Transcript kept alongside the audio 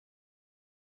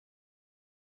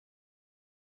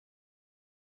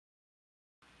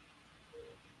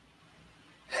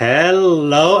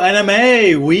Hello,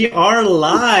 NMA. We are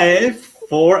live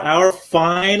for our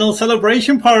final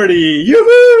celebration party.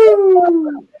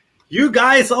 Yoo-hoo! You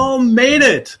guys all made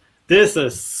it. This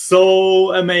is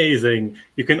so amazing.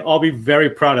 You can all be very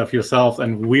proud of yourselves,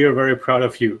 and we're very proud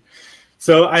of you.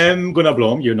 So I am Gunnar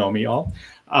Blom. You know me all.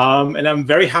 And I'm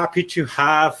very happy to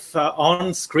have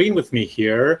on screen with me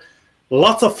here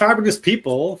lots of fabulous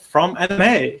people from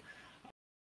NMA.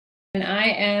 And I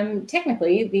am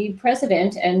technically the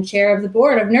president and chair of the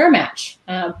board of Neuromatch.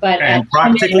 And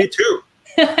practically too.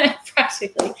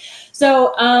 Practically.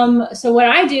 So what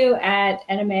I do at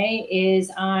NMA is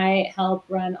I help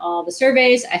run all the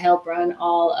surveys. I help run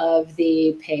all of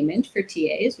the payment for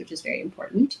TAs, which is very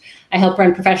important. I help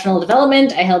run professional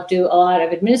development. I help do a lot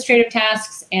of administrative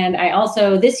tasks. And I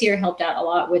also this year helped out a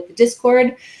lot with the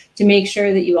Discord to make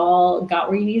sure that you all got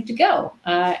where you needed to go.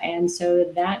 And so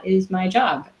that is my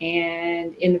job.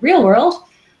 And in the real world,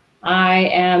 I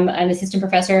am an assistant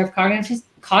professor of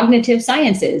cognitive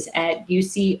sciences at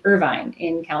UC Irvine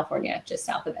in California, just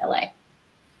south of LA.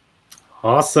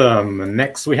 Awesome.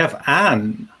 Next, we have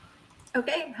Anne.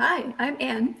 Okay, hi, I'm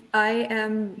Anne. I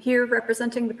am here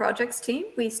representing the projects team.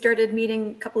 We started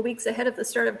meeting a couple of weeks ahead of the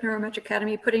start of Neuromatch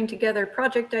Academy, putting together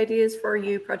project ideas for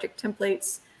you, project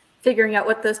templates, figuring out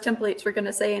what those templates were going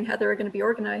to say and how they were going to be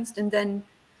organized, and then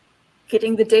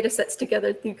getting the data sets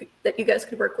together that you guys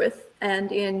could work with.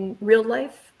 And in real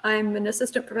life, I'm an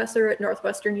assistant professor at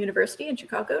Northwestern University in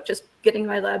Chicago, just getting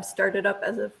my lab started up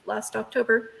as of last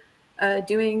October,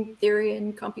 doing theory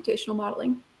and computational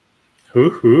modeling.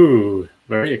 Hoo-hoo,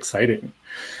 very exciting.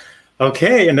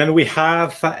 Okay, and then we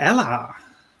have Ella.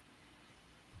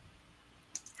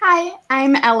 Hi,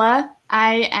 I'm Ella.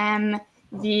 I am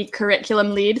the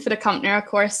curriculum lead for the Comp Neuro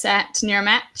course at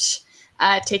Neuromatch,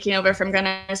 taking over from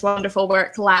Gunnar's wonderful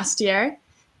work last year.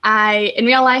 In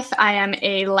real life, I am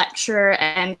a lecturer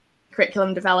and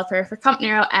curriculum developer for Comp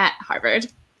Neuro at Harvard.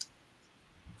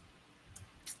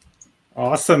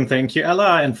 Awesome, thank you,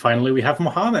 Ella. And finally, we have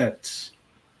Mohammed.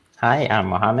 Hi, I'm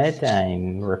Mohammed.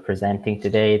 I'm representing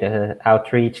today the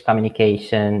Outreach,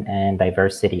 Communication, and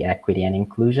Diversity, Equity, and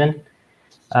Inclusion.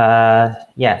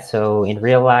 So in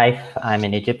real life, I'm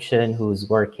an Egyptian who's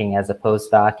working as a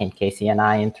postdoc in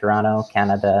KCNI in Toronto,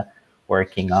 Canada,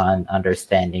 working on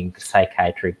understanding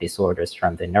psychiatric disorders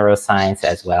from the neuroscience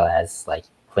as well as like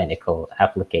clinical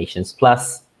applications,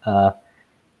 plus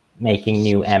making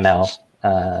new ML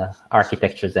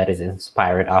architectures that is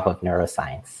inspired off of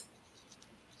neuroscience.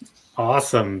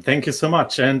 Awesome, thank you so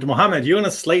much. And Mohammed, you're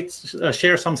going to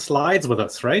share some slides with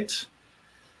us, right?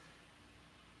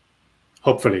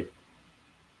 Hopefully.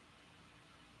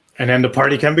 And then the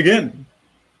party can begin.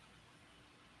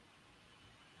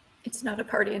 It's not a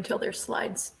party until there's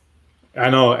slides.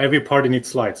 I know, every party needs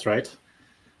slides, right?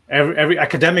 Every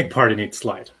academic party needs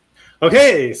slides.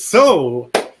 Okay,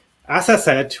 so as I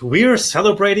said, we're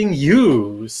celebrating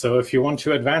you. So if you want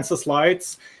to advance the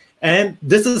slides, and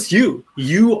this is you.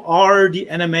 You are the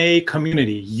NMA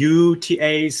community. You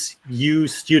TAs, you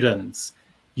students.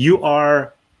 You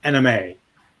are NMA.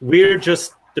 We're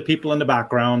just the people in the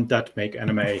background that make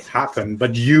NMA happen,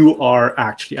 but you are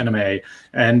actually NMA.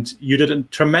 And you did a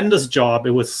tremendous job. It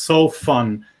was so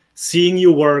fun seeing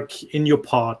you work in your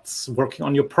pods, working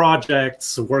on your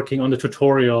projects, working on the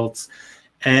tutorials,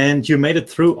 and you made it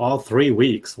through all 3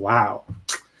 weeks. Wow.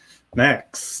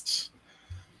 Next.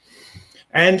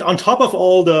 And on top of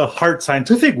all the hard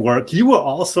scientific work, you were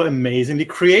also amazingly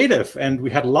creative. And we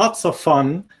had lots of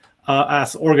fun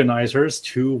as organizers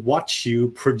to watch you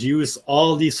produce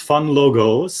all these fun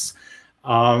logos.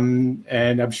 And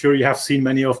I'm sure you have seen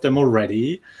many of them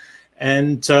already.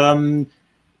 And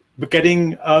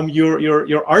getting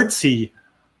your artsy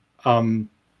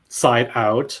side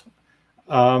out,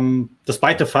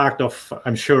 despite the fact of,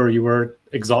 I'm sure you were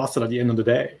exhausted at the end of the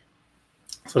day.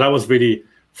 So that was really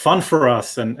fun for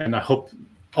us, and I hope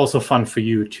also fun for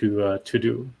you to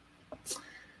do.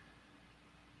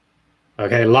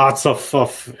 Okay, lots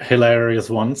of hilarious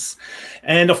ones.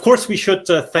 And of course, we should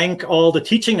thank all the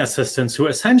teaching assistants who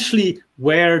essentially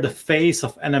wear the face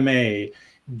of NMA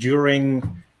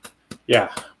during,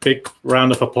 big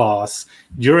round of applause,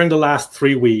 during the last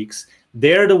 3 weeks.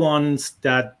 They're the ones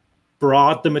that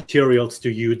brought the materials to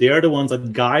you. They're the ones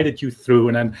that guided you through.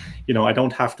 And then, I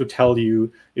don't have to tell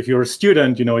you, if you're a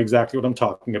student, you know exactly what I'm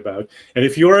talking about. And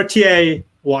if you're a TA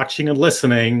watching and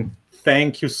listening,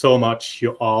 thank you so much.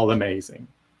 You're all amazing.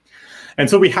 And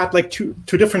so we had like two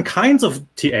different kinds of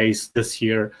TAs this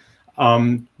year,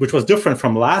 which was different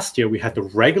from last year. We had the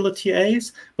regular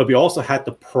TAs, but we also had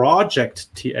the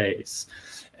project TAs.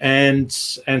 And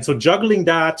so juggling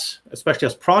that, especially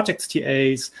as projects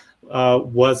TAs,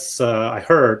 was, I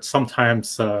heard,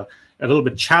 sometimes a little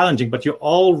bit challenging, but you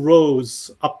all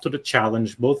rose up to the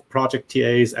challenge, both project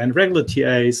TAs and regular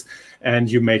TAs,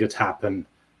 and you made it happen.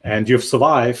 And you've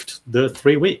survived the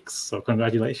 3 weeks. So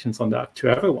congratulations on that to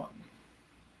everyone.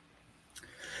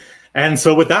 And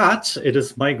so with that, it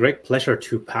is my great pleasure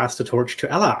to pass the torch to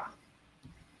Ella.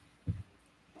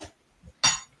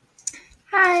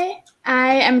 Hi,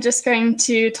 I am just going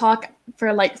to talk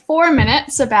for like 4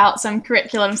 minutes about some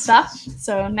curriculum stuff.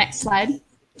 So next slide.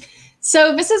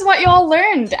 So this is what you all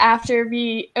learned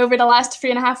over the last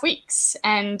 3.5 weeks.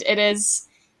 And it is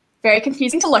very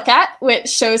confusing to look at, which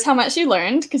shows how much you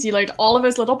learned because you learned all of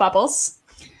those little bubbles.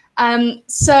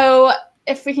 So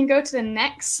if we can go to the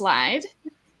next slide,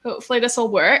 hopefully this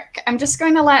will work. I'm just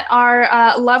going to let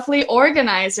our lovely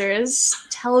organizers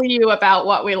tell you about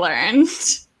what we learned.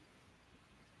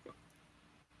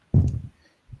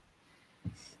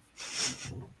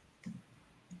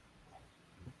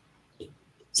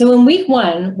 So in week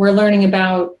 1, we're learning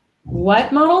about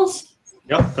what models?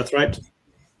 Yep, that's right.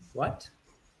 What?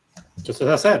 Just as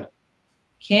I said.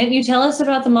 Can't you tell us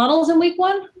about the models in week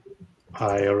 1?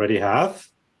 I already have.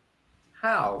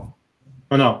 How?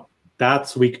 Oh, no,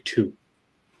 that's week 2.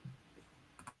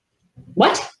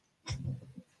 What?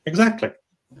 Exactly.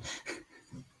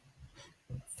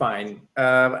 Fine.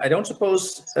 I don't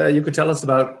suppose you could tell us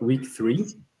about week 3?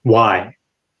 Why?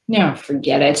 No,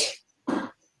 forget it.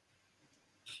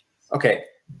 Okay,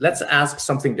 let's ask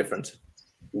something different.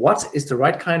 What is the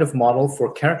right kind of model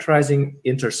for characterizing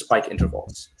interspike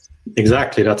intervals?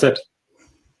 Exactly, that's it.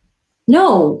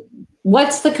 No,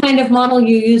 what's the kind of model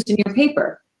you used in your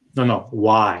paper? No,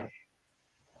 why?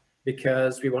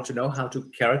 Because we want to know how to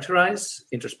characterize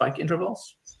interspike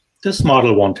intervals. This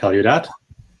model won't tell you that.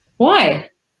 Why?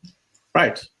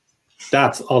 Right.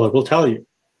 That's all it will tell you.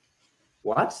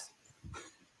 What?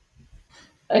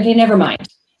 Okay, never mind.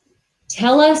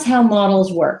 Tell us how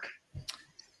models work.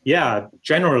 Yeah,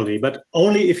 generally, but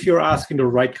only if you're asking the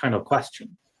right kind of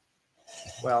question.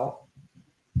 Well,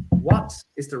 what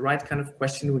is the right kind of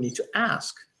question we need to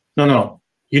ask? No.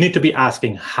 You need to be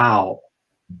asking how.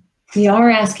 We are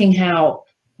asking how.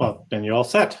 Well, then you're all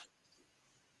set.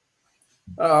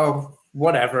 Oh,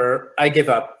 whatever. I give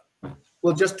up.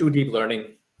 We'll just do deep learning.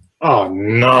 Oh,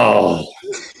 no.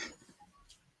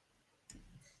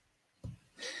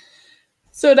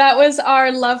 So that was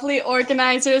our lovely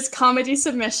organizers' comedy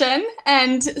submission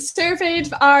and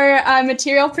surveyed our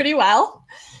material pretty well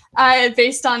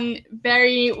based on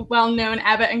very well-known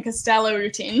Abbott and Costello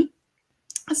routine.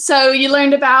 So you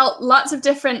learned about lots of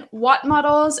different what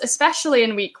models, especially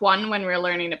in week 1 when we're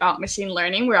learning about machine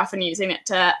learning. We're often using it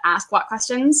to ask what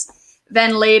questions.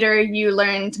 Then later you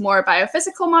learned more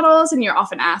biophysical models and you're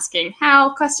often asking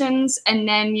how questions. And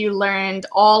then you learned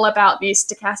all about these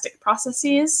stochastic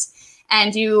processes.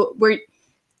 And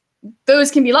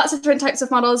those can be lots of different types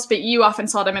of models, but you often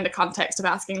saw them in the context of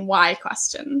asking why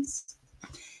questions.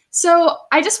 So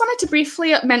I just wanted to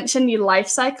briefly mention the life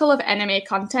cycle of NMA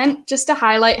content, just to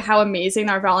highlight how amazing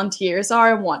our volunteers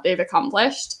are and what they've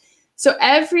accomplished. So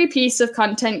every piece of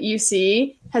content you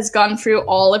see has gone through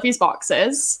all of these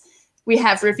boxes. We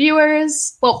have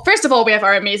reviewers. Well, first of all, we have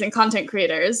our amazing content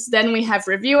creators. Then we have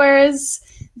reviewers.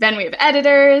 Then we have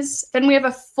editors. Then we have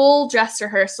a full dress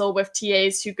rehearsal with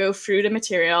TAs who go through the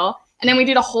material. And then we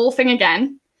do the whole thing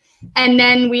again. And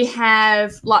then we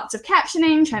have lots of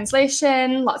captioning,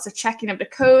 translation, lots of checking of the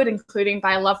code, including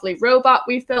by a lovely robot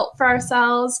we've built for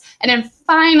ourselves. And then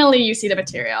finally, you see the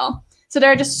material. So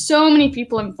there are just so many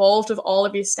people involved with all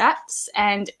of these steps.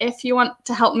 And if you want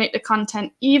to help make the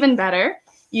content even better,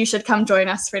 you should come join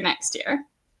us for next year.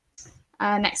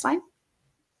 Next slide.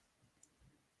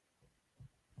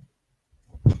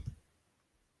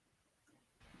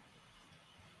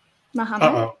 Mohammed?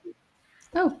 Uh-oh.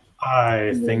 Oh.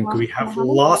 I think we have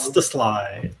lost the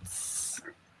slides.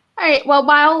 All right, well,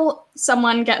 while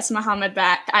someone gets Mohammed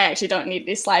back, I actually don't need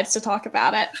these slides to talk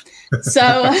about it. So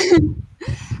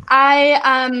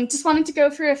I just wanted to go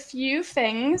through a few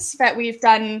things that we've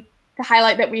done to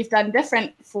highlight that we've done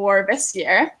different for this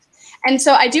year. And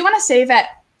so I do want to say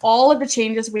that all of the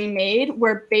changes we made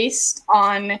were based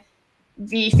on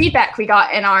the feedback we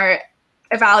got in our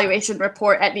evaluation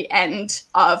report at the end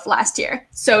of last year.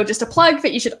 So just a plug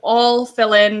that you should all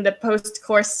fill in the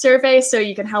post-course survey so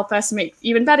you can help us make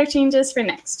even better changes for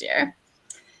next year.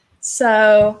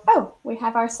 So, we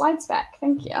have our slides back.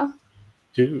 Thank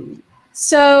you.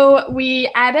 So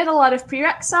we added a lot of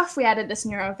prereq stuff. We added this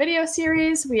neuro video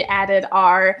series. We added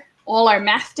all our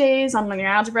math days on linear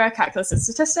algebra, calculus, and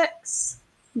statistics.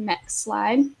 Next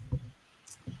slide.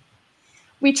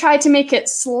 We tried to make it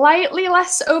slightly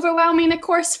less overwhelming a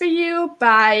course for you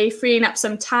by freeing up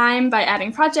some time by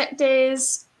adding project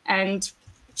days and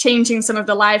changing some of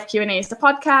the live Q&As to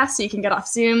podcasts so you can get off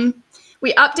Zoom.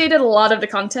 We updated a lot of the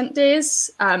content days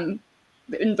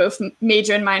in both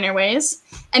major and minor ways.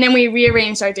 And then we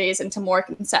rearranged our days into more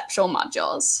conceptual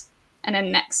modules. And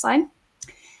then next slide.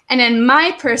 And then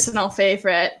my personal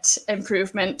favorite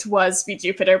improvement was the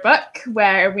Jupyter book,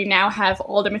 where we now have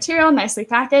all the material nicely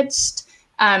packaged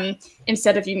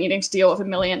instead of you needing to deal with a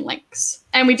million links.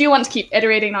 And we do want to keep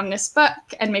iterating on this book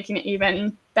and making it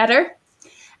even better.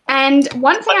 And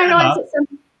one thing I realized...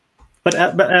 But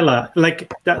Ella,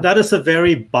 like that is a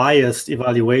very biased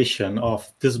evaluation of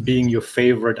this being your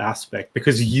favorite aspect,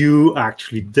 because you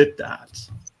actually did that.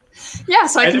 Yeah,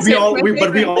 so I can say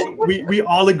we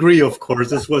all agree, of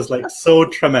course. This was like so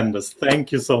tremendous.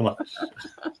 Thank you so much.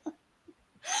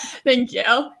 Thank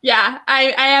you. Yeah,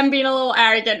 I am being a little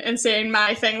arrogant in saying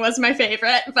my thing was my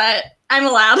favorite, but I'm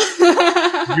allowed.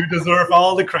 You deserve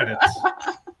all the credit.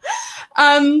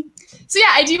 So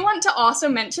yeah, I do want to also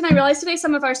mention, I realized today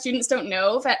some of our students don't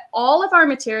know that all of our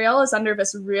material is under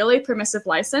this really permissive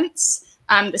license,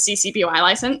 the CC BY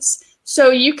license.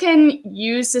 So you can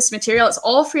use this material. It's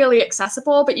all freely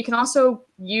accessible, but you can also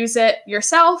use it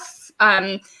yourself.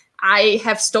 I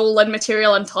have stolen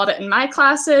material and taught it in my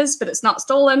classes, but it's not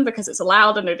stolen because it's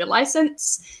allowed under the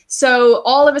license. So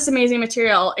all of this amazing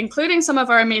material, including some of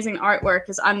our amazing artwork,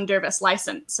 is under this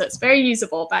license. So it's very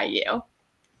usable by you.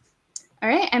 All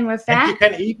right, and with that,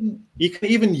 and you can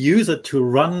even use it to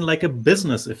run like a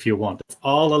business if you want. It's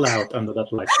all allowed under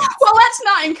that license. Well, let's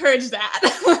not encourage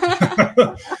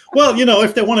that. Well, you know,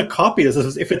 if they want to copy this,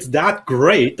 if it's that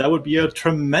great, that would be a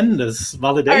tremendous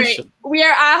validation. All right. We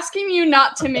are asking you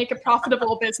not to make a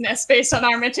profitable business based on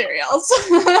our materials.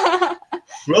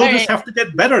 We'll just have to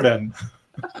get better then.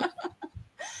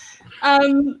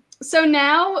 So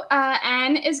now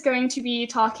Anne is going to be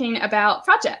talking about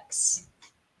projects.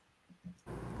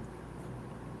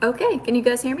 Okay, can you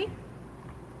guys hear me?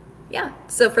 Yeah,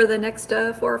 so for the next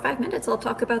 4 or 5 minutes, I'll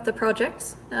talk about the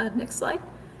projects. Next slide.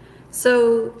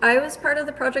 So I was part of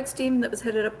the projects team that was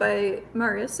headed up by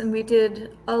Marius, and we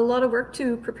did a lot of work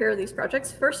to prepare these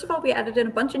projects. First of all, we added in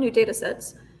a bunch of new data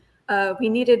sets. We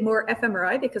needed more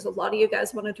fMRI because a lot of you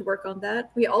guys wanted to work on that.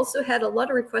 We also had a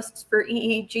lot of requests for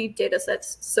EEG data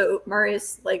sets. So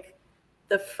Marius, like,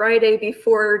 the Friday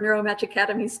before Neuromatch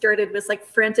Academy started, was like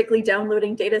frantically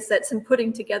downloading data sets and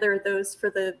putting together those for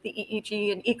the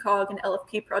EEG and ECOG and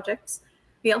LFP projects.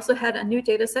 We also had a new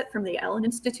data set from the Allen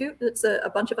Institute. That's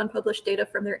a bunch of unpublished data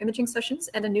from their imaging sessions,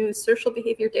 and a new social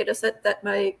behavior data set that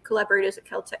my collaborators at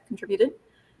Caltech contributed.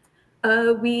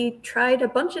 We tried a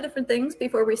bunch of different things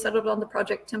before we settled on the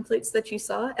project templates that you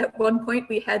saw. At one point,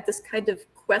 we had this kind of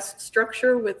quest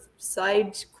structure with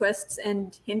side quests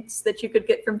and hints that you could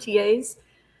get from TAs,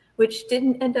 which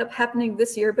didn't end up happening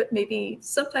this year, but maybe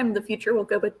sometime in the future we'll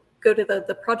go to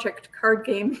the project card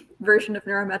game version of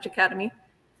Neuromatch Academy.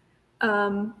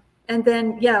 And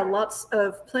then, yeah, lots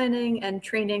of planning and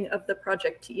training of the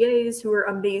project TAs, who are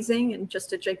amazing and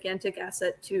just a gigantic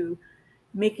asset to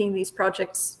making these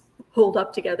projects hold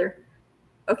up together.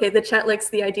 Okay, the chat likes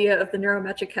the idea of the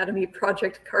Neuromatch Academy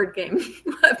project card game.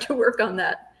 We'll have to work on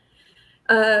that.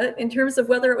 In terms of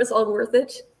whether it was all worth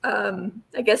it,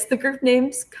 I guess the group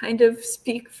names kind of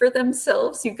speak for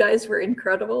themselves. You guys were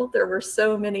incredible. There were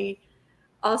so many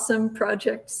awesome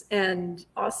projects and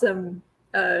awesome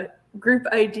group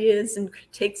ideas and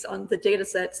takes on the data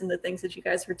sets and the things that you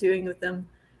guys were doing with them.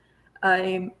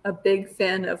 I'm a big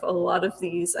fan of a lot of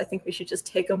these. I think we should just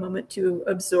take a moment to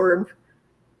absorb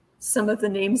some of the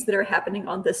names that are happening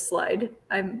on this slide.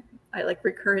 I like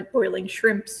recurrent boiling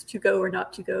shrimps, to go or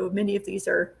not to go. Many of these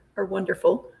are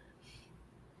wonderful.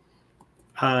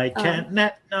 I can't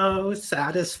net no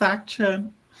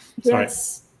satisfaction.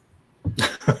 Yes.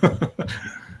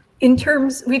 In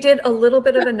terms, we did a little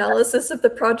bit of analysis of the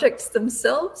projects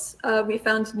themselves. We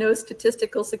found no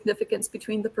statistical significance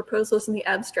between the proposals and the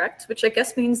abstracts, which I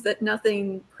guess means that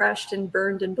nothing crashed and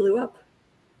burned and blew up.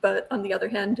 But on the other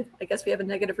hand, I guess we have a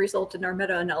negative result in our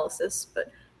meta-analysis.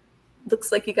 But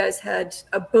looks like you guys had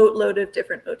a boatload of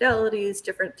different modalities,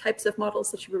 different types of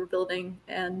models that you were building,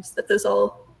 and that those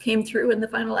all came through in the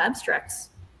final abstracts,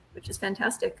 which is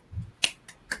fantastic.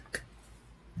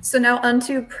 So now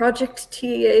onto project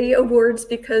TA awards,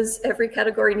 because every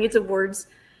category needs awards.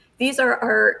 These are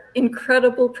our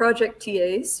incredible project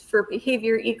TAs for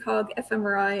behavior, ECOG,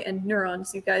 fMRI, and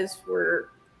neurons. You guys were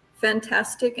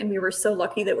fantastic, and we were so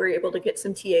lucky that we were able to get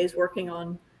some TAs working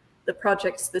on the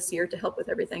projects this year to help with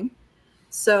everything.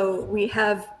 So we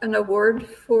have an award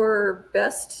for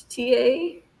best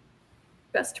TA.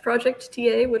 best project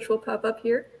TA, which will pop up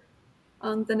here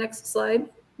on the next slide,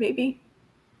 maybe.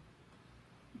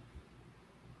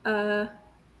 The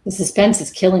suspense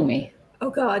is killing me. Oh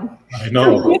God. I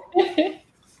know.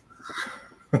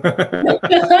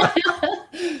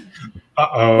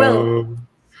 Uh-oh. Well,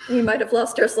 we might have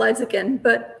lost our slides again,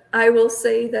 but I will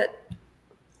say that.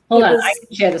 Hold on, I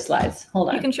can share the slides. Hold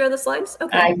on. You can share the slides?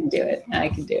 Okay. I can do it. I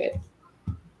can do it.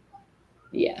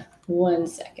 Yeah, 1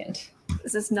 second.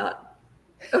 This is not,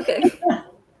 okay.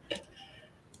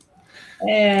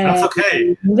 And that's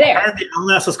okay. There. Apparently,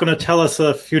 LS is going to tell us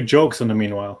a few jokes in the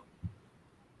meanwhile.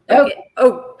 Okay.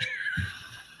 Oh.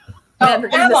 Man, we're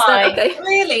gonna miss that. Okay.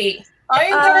 Really?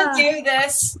 I'm going to do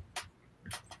this.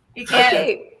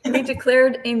 Okay, we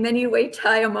declared a many-way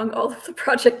tie among all of the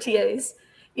project TAs.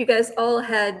 You guys all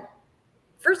had,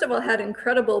 first of all, had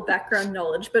incredible background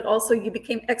knowledge, but also you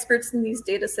became experts in these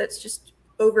data sets just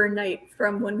overnight.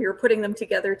 From when we were putting them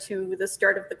together to the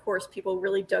start of the course, people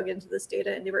really dug into this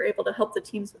data and they were able to help the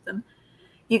teams with them.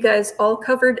 You guys all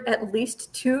covered at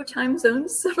least 2 time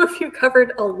zones. Some of you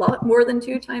covered a lot more than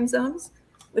 2 time zones,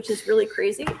 which is really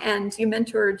crazy. And you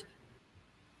mentored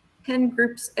 10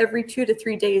 groups every 2 to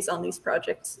 3 days on these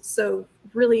projects. So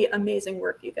really amazing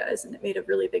work, you guys, and it made a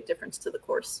really big difference to the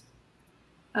course.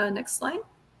 Next slide.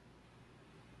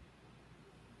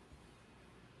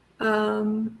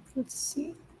 Let's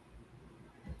see.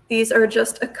 These are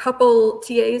just a couple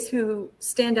TAs who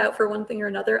stand out for one thing or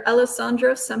another.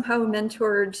 Alessandra somehow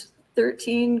mentored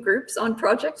 13 groups on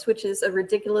projects, which is a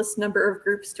ridiculous number of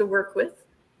groups to work with.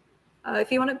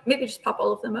 If you want to maybe just pop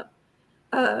all of them up.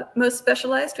 Most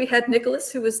specialized, we had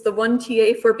Nicholas, who was the one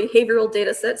TA for behavioral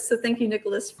data sets. So thank you,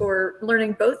 Nicholas, for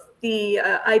learning both the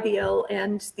IBL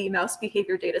and the mouse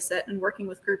behavior data set and working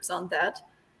with groups on that.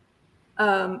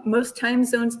 Most time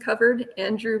zones covered.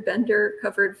 Andrew Bender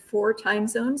covered 4 time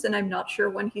zones, and I'm not sure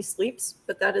when he sleeps,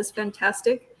 but that is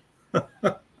fantastic.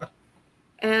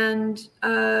 And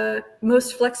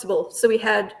most flexible. So we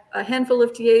had a handful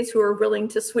of TAs who are willing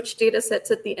to switch data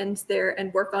sets at the end there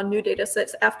and work on new data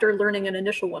sets after learning an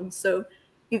initial one. So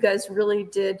you guys really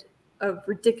did a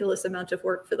ridiculous amount of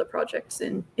work for the projects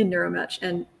in Neuromatch.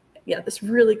 And yeah, this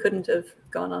really couldn't have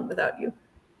gone on without you.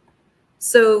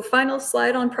 So final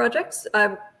slide on projects.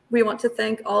 We want to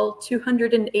thank all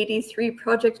 283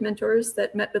 project mentors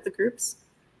that met with the groups.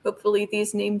 Hopefully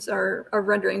these names are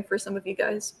rendering for some of you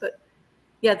guys, but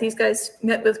yeah, these guys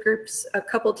met with groups a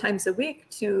couple times a week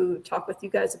to talk with you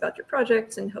guys about your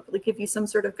projects and hopefully give you some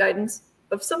sort of guidance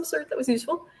of some sort that was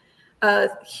useful.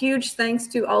 Huge thanks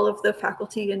to all of the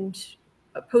faculty and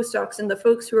postdocs and the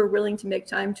folks who are willing to make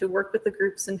time to work with the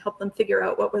groups and help them figure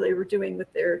out what they were doing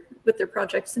with their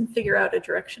projects and figure out a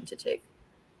direction to take.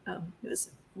 It was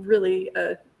really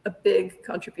a big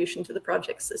contribution to the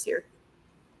projects this year.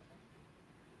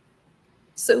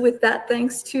 So with that,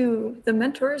 thanks to the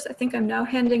mentors, I think I'm now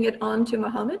handing it on to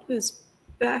Mohammed, who's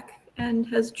back and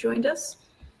has joined us,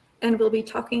 and we'll be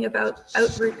talking about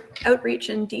outreach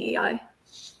and DEI.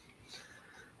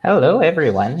 Hello,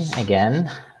 everyone,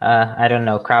 again. I don't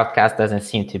know, Crowdcast doesn't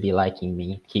seem to be liking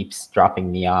me, keeps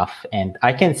dropping me off, and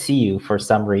I can see you for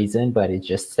some reason, but it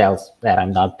just tells that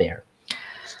I'm not there.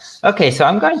 Okay, so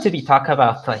I'm going to be talking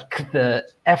about like the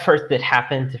effort that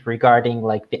happened regarding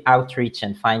like the outreach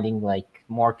and finding like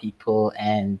more people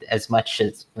and as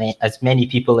many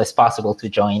people as possible to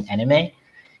join NMA.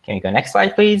 Can we go next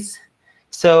slide, please?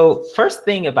 So first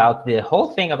thing about the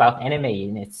whole thing about NMA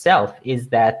in itself is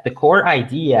that the core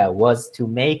idea was to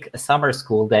make a summer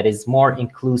school that is more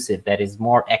inclusive, that is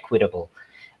more equitable.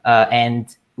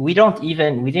 And we didn't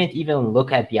even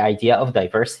look at the idea of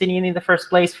diversity in the first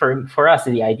place. For us,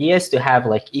 the idea is to have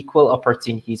like equal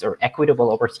opportunities or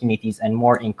equitable opportunities and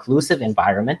more inclusive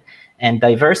environment. And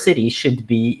diversity should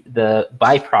be the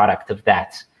byproduct of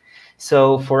that.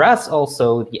 So for us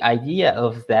also, the idea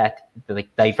of that, like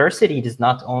diversity does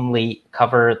not only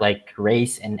cover like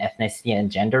race and ethnicity and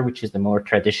gender, which is the more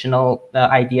traditional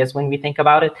ideas when we think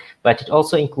about it, but it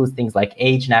also includes things like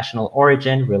age, national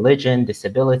origin, religion,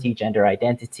 disability, gender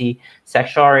identity,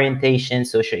 sexual orientation,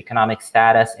 socioeconomic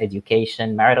status,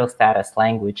 education, marital status,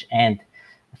 language, and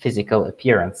physical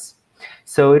appearance.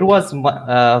 So it was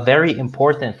very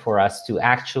important for us to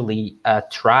actually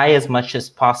try as much as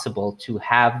possible to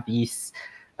have these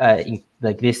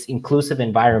like this inclusive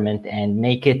environment and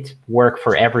make it work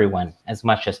for everyone as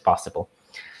much as possible.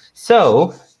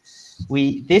 So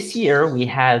this year we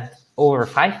had over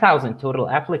 5,000 total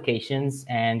applications,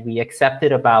 and we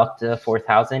accepted about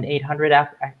 4,800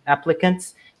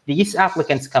 applicants. These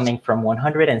applicants coming from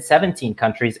 117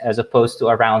 countries as opposed to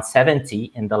around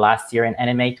 70 in the last year in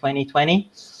NMA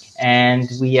 2020. and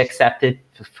we accepted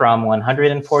from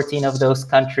 114 of those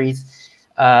countries.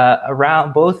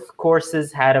 Around both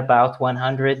courses had about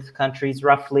 100 countries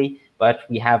roughly, but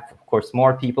we have, of course,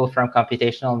 more people from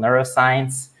computational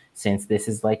neuroscience, since this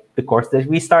is like the course that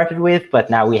we started with, but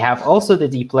now we have also the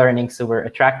deep learning, so we're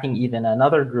attracting even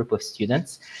another group of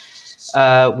students,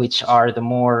 which are the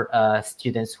more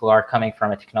students who are coming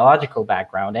from a technological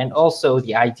background. And also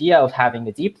the idea of having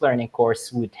a deep learning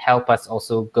course would help us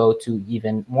also go to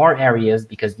even more areas,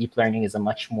 because deep learning is a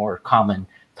much more common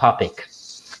topic.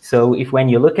 So if when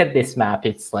you look at this map,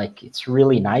 it's like, it's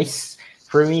really nice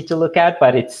for me to look at,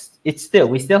 but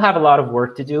we still have a lot of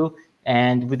work to do.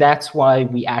 And that's why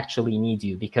we actually need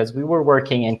you, because we were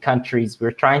working in countries,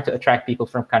 we're trying to attract people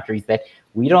from countries that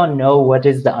we don't know what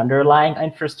is the underlying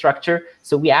infrastructure.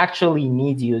 So we actually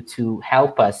need you to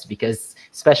help us, because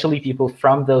especially people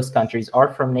from those countries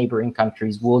or from neighboring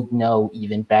countries will know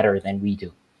even better than we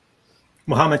do.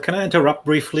 Mohammed, can I interrupt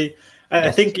briefly? I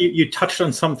think you touched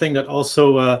on something that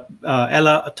also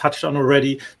Ella touched on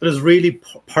already, that is really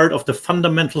part of the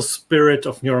fundamental spirit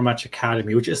of Neuromatch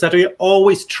Academy, which is that we're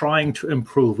always trying to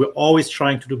improve, we're always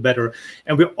trying to do better,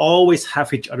 and we always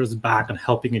have each other's back and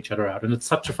helping each other out. And it's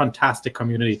such a fantastic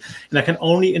community. And I can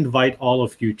only invite all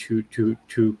of you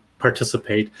to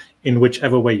participate in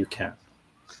whichever way you can.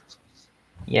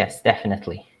 Yes,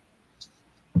 definitely.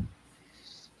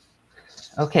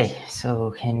 Okay,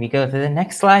 so can we go to the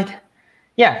next slide?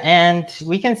 Yeah, and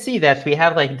we can see that we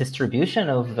have like distribution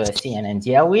of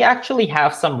CNNDL. We actually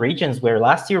have some regions where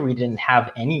last year we didn't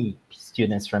have any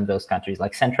students from those countries,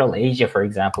 like Central Asia, for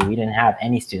example. We didn't have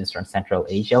any students from Central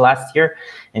Asia last year.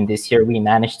 And this year we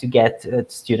managed to get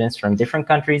students from different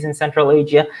countries in Central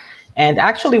Asia. And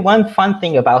actually one fun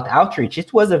thing about outreach,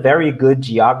 it was a very good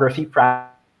geography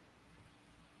practice.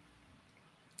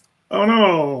 Oh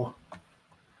no.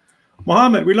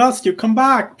 Mohammed, we lost you. Come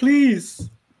back, please.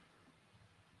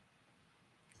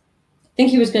 I think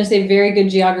he was going to say very good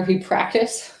geography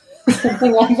practice,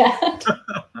 something like that.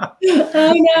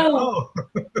 Oh no.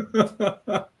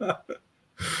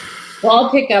 Well,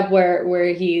 I'll pick up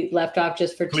where he left off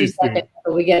just for 2 seconds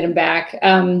until we get him back.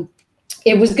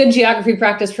 It was good geography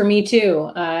practice for me too,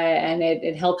 and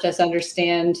it helped us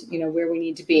understand, where we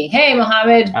need to be. Hey,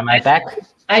 Mohammed. Am I back?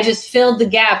 I just filled the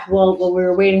gap while we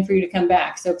were waiting for you to come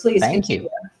back. So please continue. Thank you.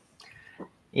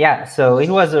 Yeah, so it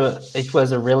was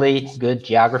a really good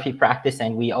geography practice,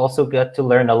 and we also got to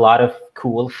learn a lot of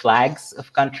cool flags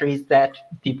of countries that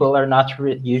people are not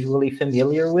usually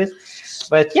familiar with.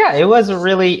 But yeah, it was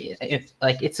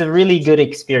it's a really good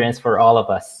experience for all of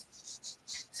us.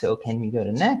 So can we go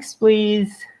to next,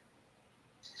 please?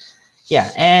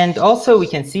 Yeah, and also we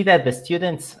can see that the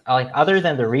students, other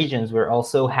than the regions, we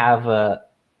also have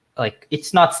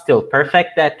it's not still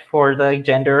perfect for the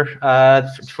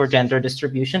gender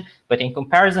distribution, but in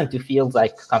comparison to fields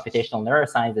like computational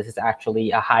neuroscience, this is actually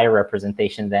a higher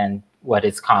representation than what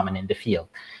is common in the field.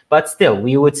 But still,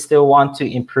 we would still want to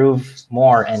improve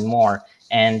more and more.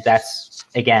 And that's,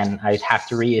 again, I have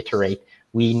to reiterate,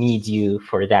 we need you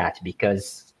for that,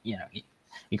 because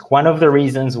one of the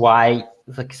reasons why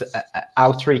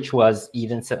outreach was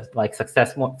even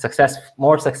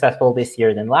more successful this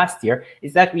year than last year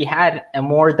is that we had a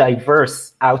more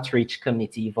diverse outreach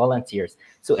committee volunteers.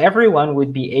 So everyone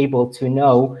would be able to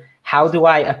know, how do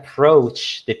I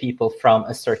approach the people from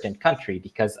a certain country,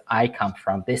 because I come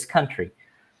from this country.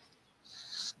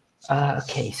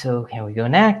 Okay, so can we go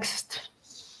next?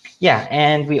 Yeah,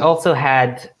 and we also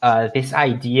had this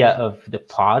idea of the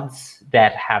pods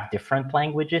that have different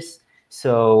languages.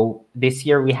 So this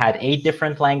year we had 8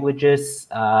 different languages.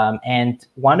 And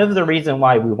one of the reasons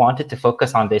why we wanted to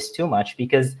focus on this too much,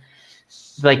 because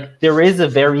there is a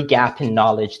very gap in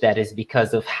knowledge that is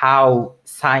because of how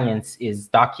science is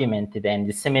documented and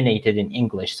disseminated in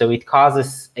English. So it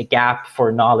causes a gap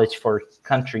for knowledge for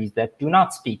countries that do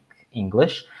not speak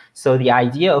English. So the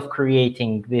idea of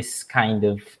creating this kind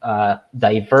of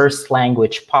diverse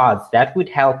language pods, that would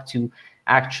help to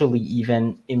actually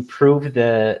even improve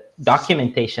the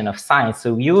documentation of science.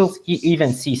 So you will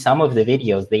even see some of the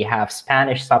videos, they have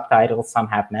Spanish subtitles, some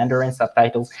have Mandarin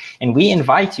subtitles, and we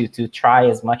invite you to try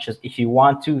as much as, if you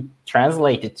want to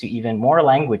translate it to even more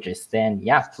languages, then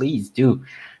yeah, please do.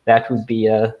 That would be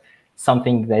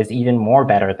something that is even more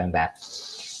better than that.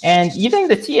 And even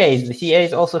the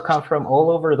TAs also come from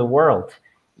all over the world.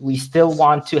 We still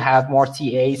want to have more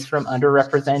TAs from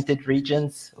underrepresented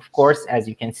regions. Of course, as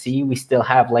you can see, we still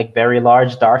have very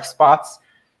large dark spots.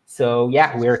 So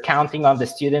yeah, we're counting on the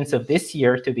students of this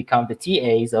year to become the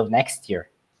TAs of next year.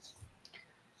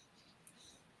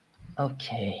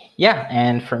 Okay, yeah,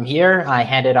 and from here, I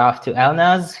hand it off to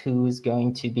Elnaz, who's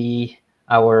going to be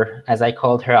our, as I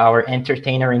called her, our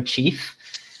entertainer in chief.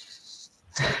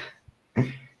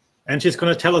 And she's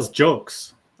going to tell us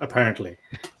jokes, apparently.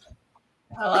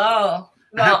 Hello.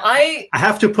 Well, I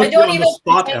have to put you don't on even the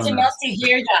spot, pretend Elna. enough to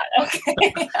hear that.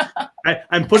 Okay.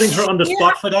 I'm putting her on the Yeah.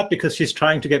 spot for that because she's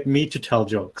trying to get me to tell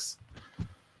jokes.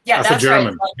 Yeah, As that's a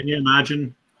German. right. Can you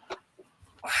imagine?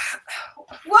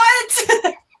 What?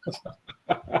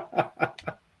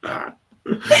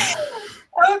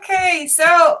 Okay,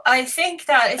 so I think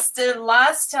that it's the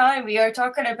last time we are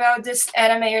talking about this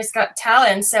Animators Got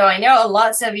Talent. So I know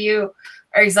lots of you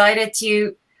are excited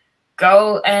to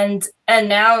go and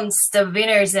announce the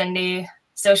winners in the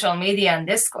social media and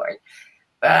Discord.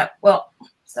 But, well,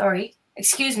 sorry.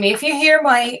 Excuse me. If you hear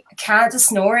my cat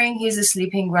snoring, he's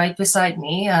sleeping right beside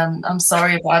me. I'm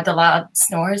sorry about the loud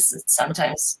snores. It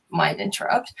sometimes might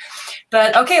interrupt.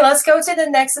 But, okay, let's go to the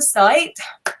next slide.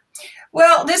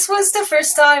 Well, this was the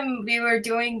first time we were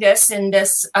doing this in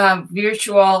this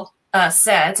virtual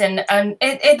set, and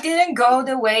it didn't go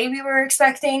the way we were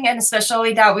expecting, and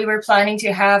especially that we were planning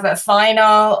to have a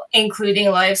final, including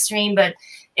live stream, but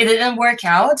it didn't work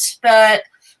out. But,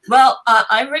 well,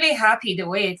 I'm really happy the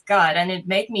way it got, and it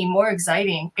made me more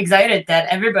excited than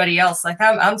everybody else. Like,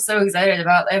 I'm so excited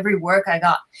about every work I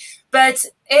got. But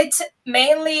it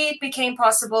mainly became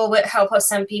possible with help of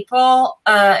some people,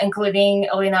 including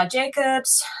Elena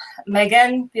Jacobs,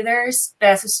 Megan Withers,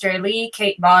 Beth Sterling,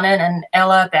 Kate Bonnen, and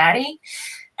Ella Batty.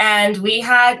 And we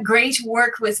had great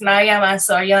work with Mariam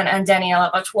Ansarian and Daniela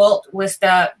Bachwalt with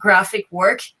the graphic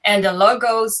work and the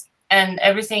logos and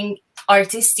everything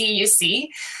artisty you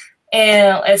see.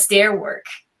 And it's their work.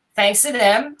 Thanks to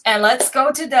them. And let's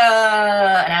go to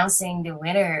the announcing the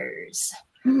winners.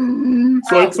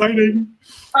 So exciting.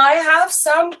 I have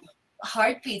some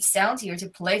heartbeats down here to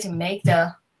play to make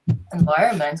the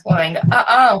environment going.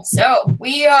 So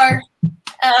we are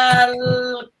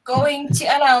going to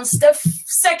announce the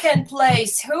second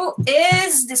place. Who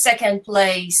is the second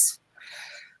place?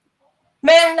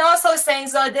 Mehnaso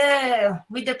Senzadeh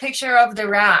with the picture of the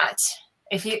rat.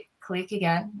 If you click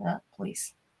again,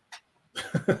 please.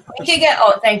 Click again.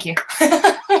 Oh, thank you.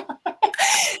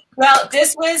 Well,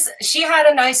 she had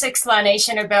a nice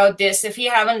explanation about this. If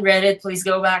you haven't read it, please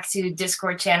go back to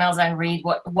Discord channels and read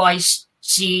why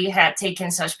she had taken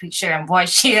such picture and why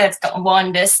she had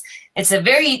won this. It's a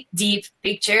very deep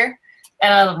picture,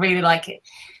 and I really like it.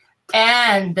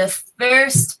 And the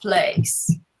first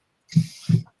place.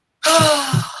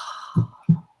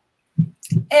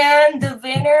 And the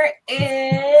winner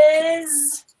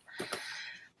is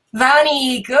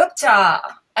Vani Gupta.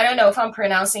 I don't know if I'm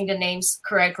pronouncing the names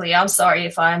correctly. I'm sorry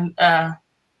if I'm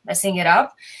messing it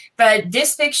up. But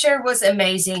this picture was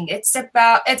amazing. Its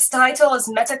title is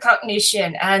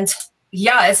Metacognition. And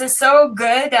yeah, it's so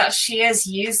good that she has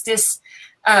used this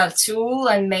tool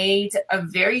and made a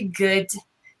very good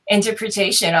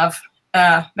interpretation of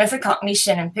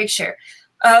metacognition and picture.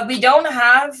 We don't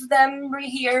have them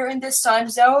here in this time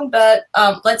zone, but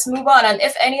let's move on. And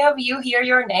if any of you hear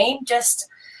your name, just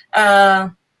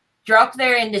drop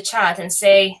there in the chat and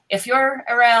say, if you're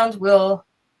around, we'll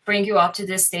bring you up to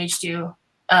this stage to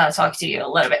talk to you a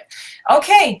little bit.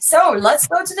 Okay, so let's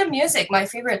go to the music, my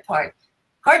favorite part.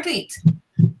 Heartbeat.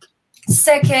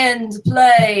 Second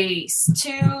place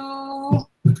to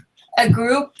a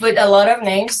group with a lot of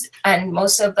names, and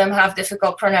most of them have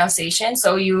difficult pronunciation,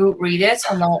 so you read it.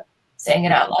 I'm not saying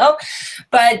it out loud.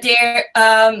 But their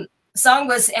song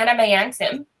was Anime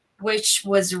Anthem, which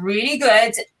was really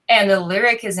good. And the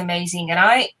lyric is amazing. And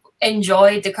I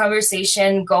enjoyed the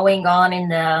conversation going on in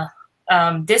the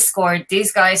Discord.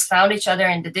 These guys found each other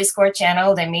in the Discord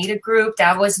channel. They made a group.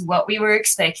 That was what we were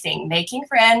expecting. Making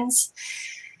friends,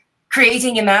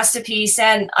 creating a masterpiece.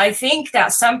 And I think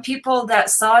that some people that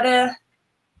saw the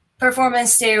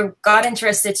performance, they got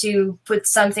interested to put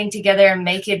something together and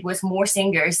make it with more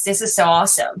singers. This is so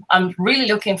awesome. I'm really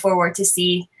looking forward to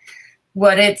see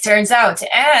what it turns out.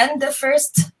 And the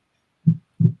first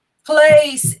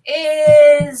place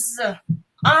is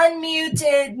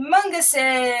Unmuted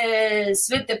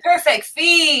Munguses with the perfect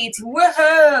feet.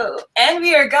 Woohoo! And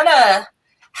we are gonna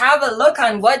have a look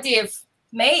on what they've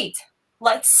made.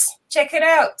 Let's check it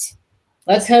out.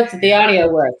 Let's hope that the audio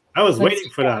works. I was waiting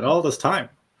for that all this time.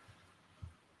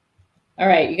 All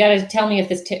right, you got to tell me if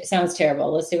this sounds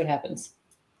terrible. Let's see what happens.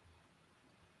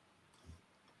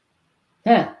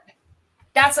 Huh.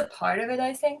 That's a part of it,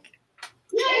 I think.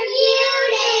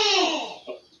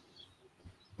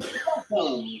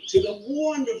 Welcome to the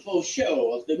wonderful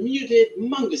show of the Muted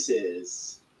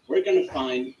Munguses. We're going to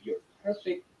find your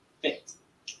perfect fit.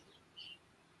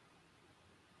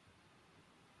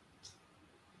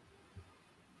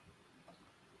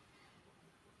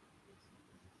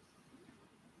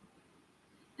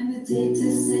 And the data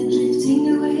set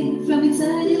drifting away from its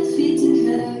ideal fitting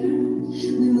curve.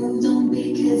 We moved on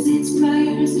because it's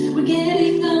priors. We're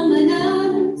getting on my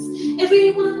nerves.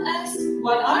 Everyone asks,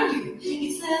 what are you?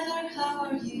 It's never, how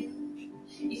are you?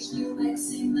 Each new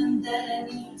maximum that I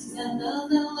need is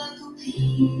another local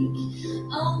peak.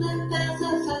 On the path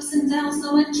of ups and downs,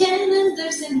 no one can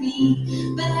understand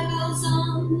me. But I goes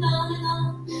on and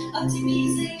on.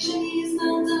 Optimization is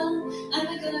not done. Am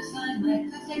I gonna find my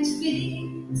perfect fit?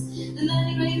 The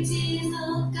learning rate is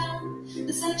not gone.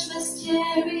 The search must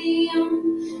carry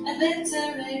on. I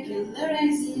better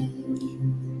regularize it.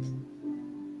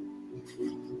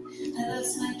 I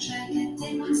lost my track, I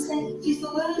take one step, feet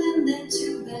forward and then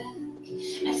two back.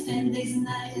 I spent days and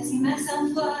nights asking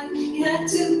myself why it had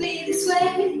to be this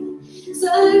way. So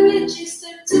I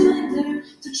registered to enter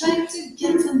to try to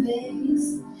get some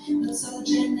base. Not so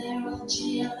general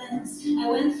GLS,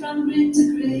 I went from grid to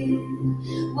grid.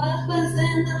 What was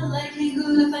then the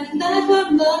likelihood of finding that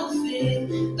one not fit?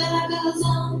 But I goes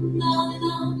on and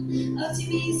on.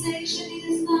 Optimization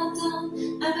is not done.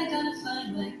 Am I gonna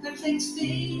find my perfect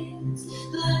fit?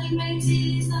 The learning rate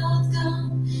is not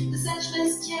gone. The search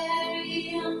must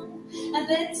carry on. I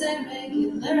better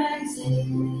regularize it.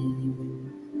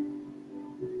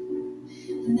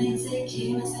 The next day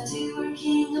came, I started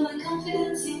working on my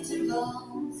confidence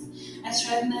intervals. I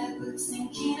tried my books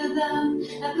thinking about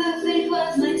how perfect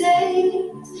was my date.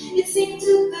 It seemed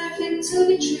too perfect to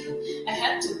be true. I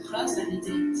had to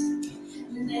cross-validate.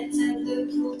 The net at the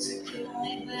pool took a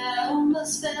line where I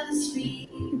almost fell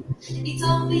asleep. He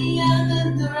told me I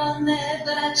had the wrong net,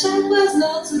 but I tried was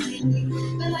not too deep.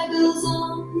 But life goes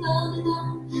on and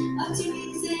on.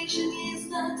 Optimization is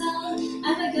not done.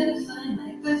 Am I gonna find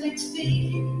my perfect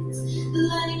fit? The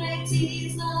learning rate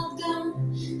is not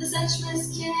gone. The search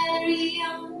must carry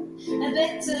on. I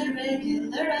better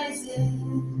regularize it.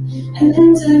 I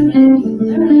better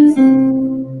regularize it.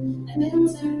 I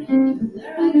better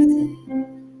regularize it.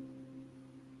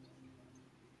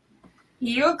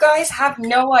 You guys have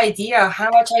no idea how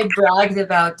much I bragged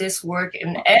about this work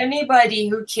and anybody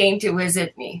who came to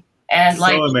visit me. And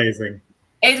so amazing.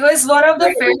 It was one of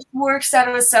the first works that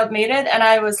was submitted, and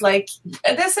I was like,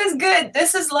 this is good.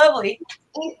 This is lovely.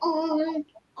 And on,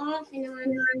 off and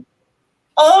on.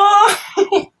 Oh!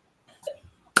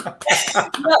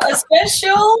 Well, a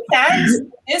special thanks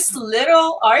to this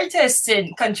little artist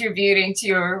in contributing to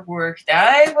your work.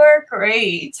 That were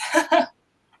great.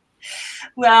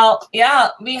 Well, yeah,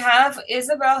 we have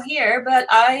Isabel here, but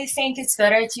I think it's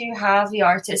better to have the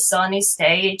artist on the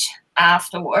stage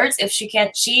afterwards. If she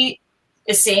can't, she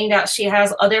is saying that she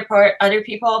has other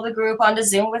people of the group on the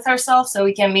Zoom with herself, so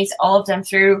we can meet all of them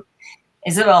through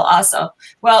Isabel also.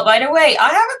 Well, by the way, I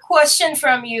have a question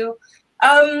from you.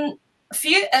 A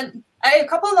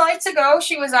couple of nights ago,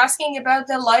 she was asking about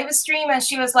the live stream, and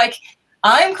she was like,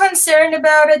 I'm concerned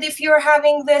about it. If you're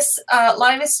having this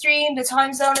live stream, the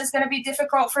time zone is going to be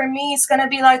difficult for me. It's going to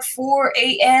be like 4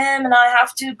 a.m. and I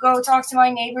have to go talk to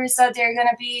my neighbors that they're going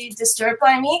to be disturbed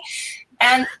by me.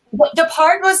 And the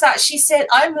part was that she said,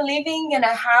 I'm living in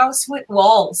a house with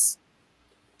walls.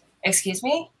 Excuse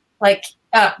me? Like,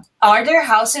 are there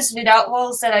houses without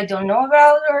walls that I don't know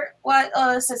about, or what?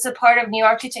 Is this a part of new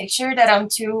architecture that I'm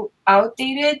too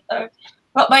outdated?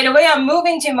 But by the way, I'm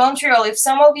moving to Montreal. If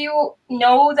some of you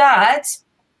know that,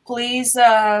 please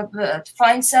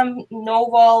find some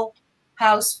no-wall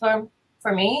house for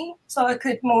me so I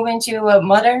could move into a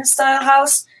modern-style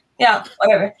house. Yeah,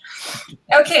 whatever.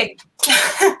 Okay,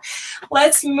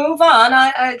 let's move on.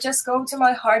 I just go to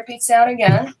my heartbeat sound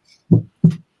again.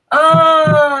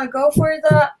 Go for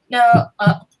the no.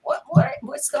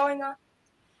 What's going on?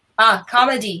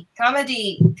 Comedy.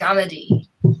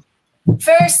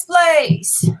 First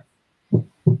place,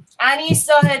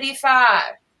 Anissa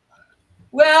Hedifar.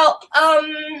 Well,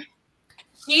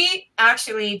 he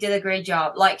actually did a great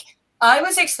job. Like, I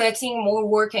was expecting more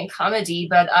work in comedy,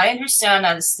 but I understand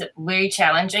that it's very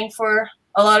challenging for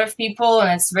a lot of people, and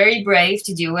it's very brave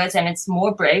to do it, and it's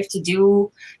more brave to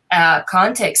do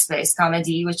context-based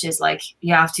comedy, which is like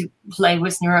you have to play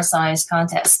with neuroscience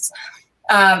contests,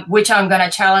 which I'm gonna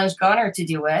challenge Gunnar to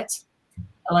do it.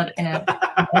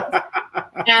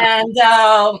 And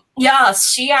yeah,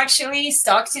 she actually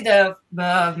stuck to the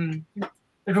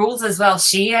rules as well.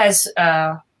 She has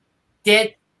done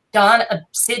a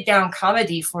sit-down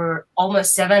comedy for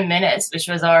almost 7 minutes, which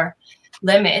was our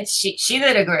limit. She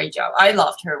did a great job. I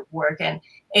loved her work, and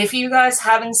if you guys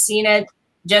haven't seen it,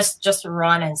 just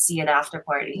run and see it after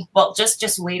party. Well,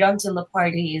 just wait until the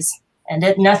party is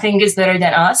ended. Nothing is better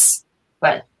than us,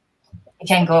 but you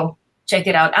can go check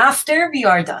it out after we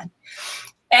are done.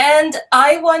 And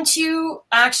I want to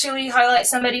actually highlight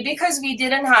somebody because we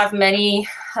didn't have many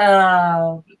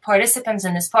participants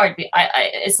in this part.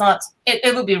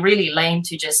 It would be really lame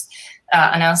to just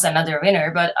announce another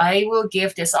winner, but I will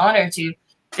give this honor to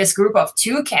this group of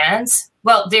toucans.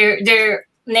 Well, their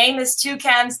name is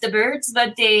Toucans the Birds,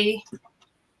 but they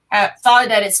thought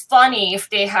that it's funny if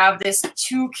they have this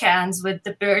toucans with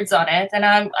the birds on it, and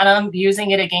I'm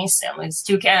using it against them. It's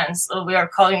toucans, so we are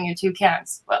calling you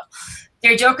toucans. Well,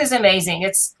 their joke is amazing.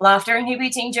 It's laughter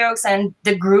inhibiting jokes, and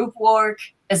the group work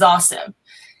is awesome.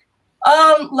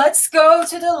 Let's go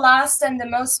to the last and the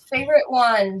most favorite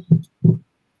one.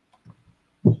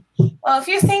 Well, if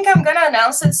you think I'm gonna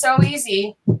announce it so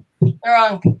easy, you're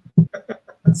wrong.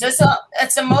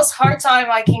 It's the most hard time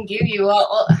I can give you.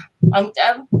 Well,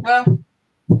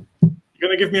 You're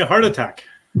gonna give me a heart attack.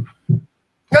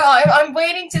 I'm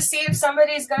waiting to see if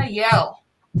somebody's gonna yell.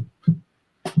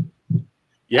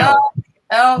 Yeah.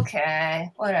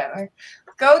 Okay, whatever.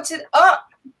 Go to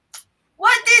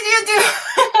what did you do?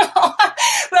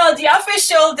 Well, the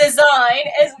official design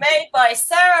is made by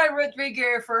Sarah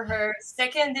Rodriguez for her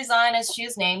second design, as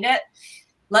she's named it.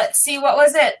 Let's see, what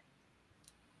was it?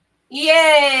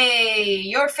 Yay!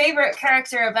 Your favorite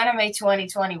character of Anime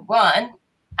 2021,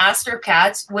 Astro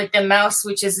Cat, with the mouse,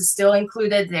 which is still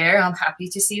included there. I'm happy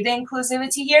to see the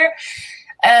inclusivity here.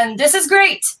 And this is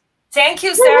great. Thank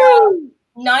you, Sarah. Woo!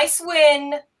 Nice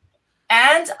win.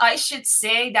 And I should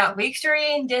say that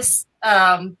victory in this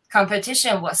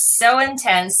competition was so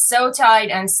intense, so tight,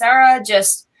 and Sarah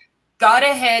just got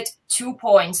a hit 2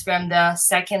 points from the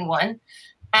second one.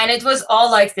 And it was all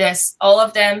like this, all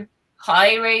of them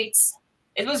high rates.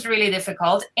 It was really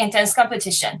difficult, intense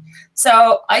competition.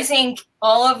 So I think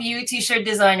all of you t-shirt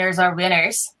designers are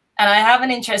winners. And I have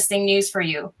an interesting news for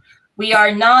you. We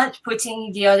are not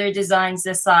putting the other designs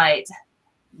aside.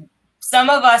 Some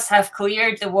of us have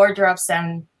cleared the wardrobes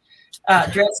and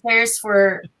dressers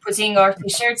for putting our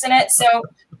t-shirts in it. So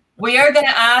we are going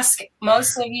to ask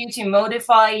most of you to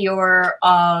modify your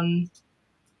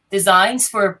designs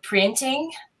for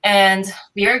printing, and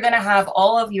we are going to have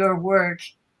all of your work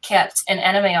kept in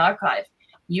Anime Archive.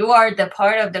 You are the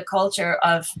part of the culture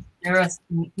of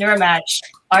Neuromatch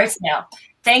Arts now.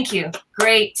 Thank you.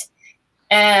 Great.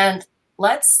 And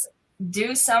let's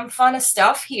do some fun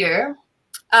stuff here.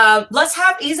 Let's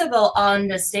have Isabel on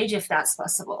the stage if that's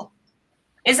possible.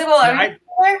 Isabel, are you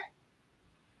there?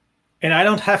 And I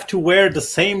don't have to wear the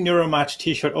same Neuromatch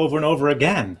t-shirt over and over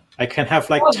again. I can have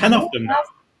like 10 of them now.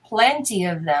 Plenty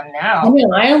of them now. I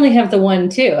mean, I only have the one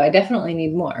too. I definitely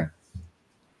need more.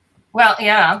 Well,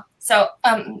 yeah. So,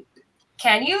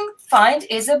 can you find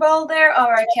Isabel there,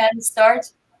 or I can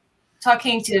start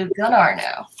talking to Gunnar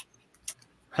now?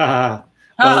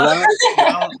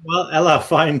 Well, Ella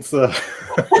finds the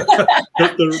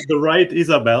right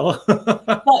Isabel.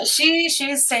 Well,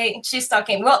 she's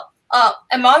talking. Well,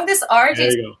 among this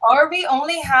artists, or we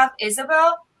only have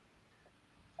Isabel.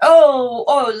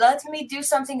 Oh, let me do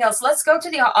something else. Let's go to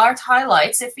the art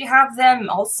highlights. If we have them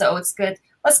also, it's good.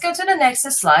 Let's go to the next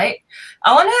slide.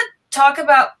 I want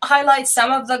to highlight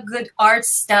some of the good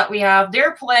arts that we have. There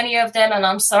are plenty of them, and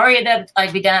I'm sorry that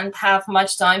we didn't have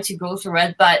much time to go through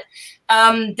it, but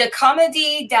the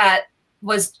comedy that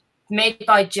was made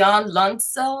by John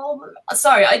Lunsell,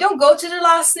 sorry, I don't go to the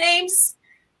last names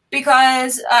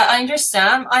because I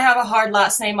understand. I have a hard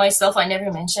last name myself. I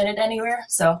never mention it anywhere.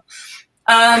 So,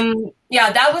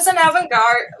 yeah, that was an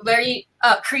avant-garde, very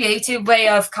creative way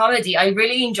of comedy. I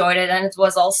really enjoyed it, and it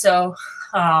was also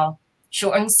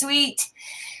short and sweet.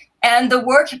 And the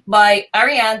work by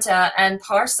Arianta and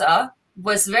Parsa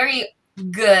was very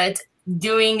good,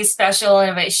 doing special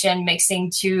innovation, mixing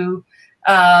two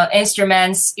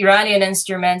instruments, Iranian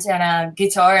instruments and a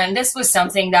guitar. And this was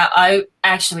something that I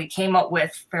actually came up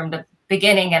with from the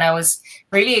beginning, and I was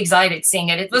really excited seeing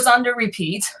it. It was under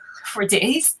repeat for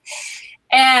days.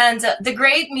 And the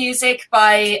great music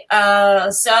by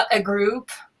a group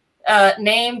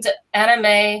named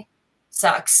Anime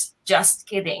Sucks. Just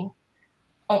kidding.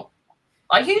 Oh,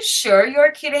 are you sure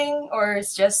you're kidding, or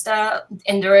it's just a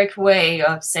indirect way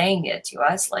of saying it to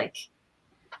us? Like,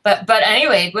 but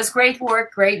anyway, it was great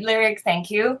work, great lyric. Thank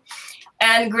you,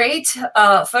 and great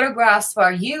photographs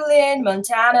by Yulin,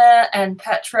 Montana, and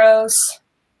Petros.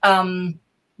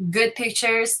 Good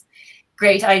pictures,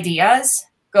 great ideas.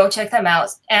 Go check them out.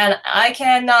 And I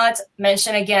cannot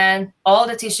mention again all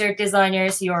the t-shirt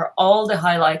designers. You're all the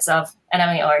highlights of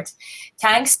anime art.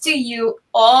 Thanks to you,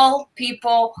 all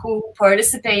people who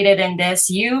participated in this.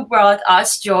 You brought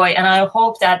us joy, and I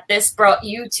hope that this brought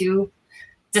you to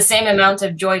the same amount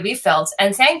of joy we felt.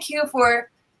 And thank you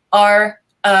for our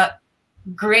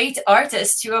great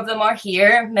artists. Two of them are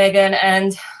here, Megan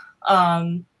and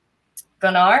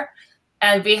Gunnar.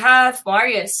 And we have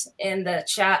Marius in the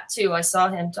chat too. I saw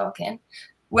him talking.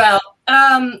 Well,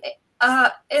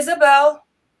 Isabel,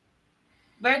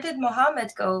 where did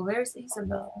Mohammed go? Where's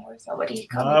Isabel? Where's nobody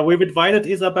coming? We've invited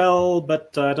Isabel,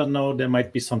 but I don't know. There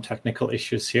might be some technical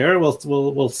issues here.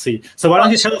 We'll see. So why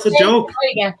don't you tell us a joke?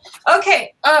 Again.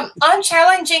 Okay. I'm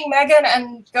challenging Megan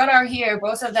and Gunnar here,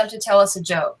 both of them, to tell us a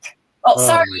joke. Oh,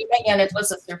 sorry, Megan. It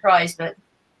was a surprise, but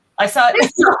I thought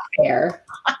it's not fair.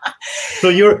 So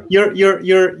you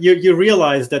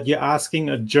realize that you're asking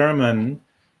a German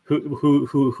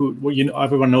who you know,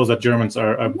 everyone knows that Germans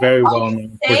are very well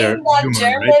known for their humor,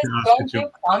 Germans don't do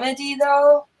comedy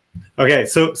though. Okay,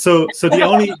 so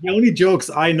the only jokes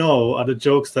I know are the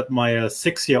jokes that my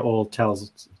 6-year-old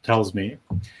tells me,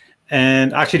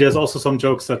 and actually there's also some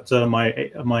jokes that my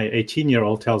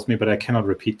 18-year-old tells me, but I cannot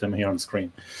repeat them here on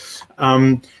screen.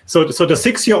 So the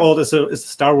 6-year-old is a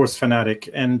Star Wars fanatic,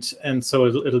 and so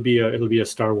it'll be a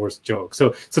Star Wars joke.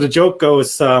 So the joke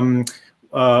goes.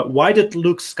 Why did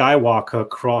Luke Skywalker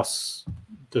cross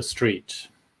the street?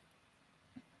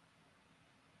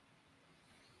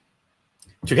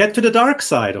 To get to the dark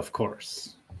side, of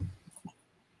course.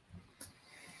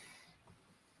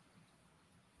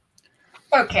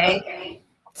 Okay.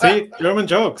 See, German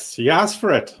jokes. You asked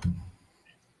for it.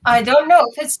 I don't know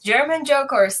if it's German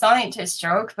joke or a scientist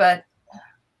joke, but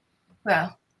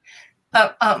well,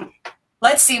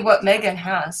 let's see what Megan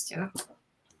has to.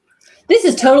 This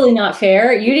is totally not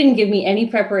fair. You didn't give me any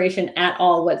preparation at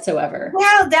all whatsoever.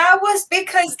 Well, that was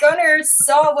because Gunnar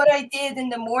saw what I did in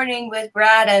the morning with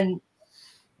Brad and.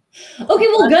 Okay,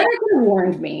 well, Gunnar could have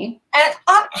warned me. And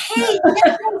hey,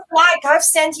 like I've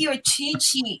sent you a cheat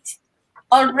sheet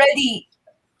already.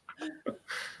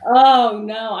 Oh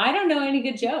no, I don't know any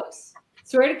good jokes.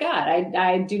 Swear to God,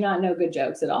 I do not know good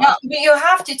jokes at all. No, but you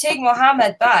have to take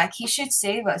Mohammed back. He should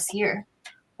save us here.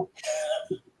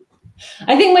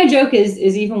 I think my joke is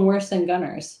even worse than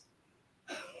Gunnar's.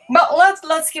 But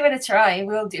let's give it a try.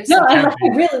 We'll do something. No, I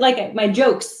really like it. My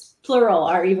jokes, plural,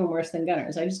 are even worse than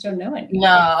Gunnar's. I just don't know any.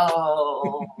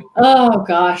 No. Oh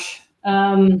gosh.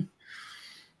 Well,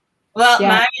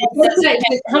 yeah.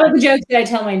 How about the jokes did I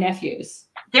tell my nephews?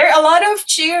 There are a lot of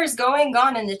cheers going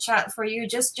on in the chat for you.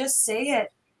 Just say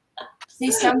it. Say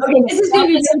something. Okay, this is going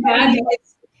to be so bad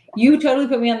because you totally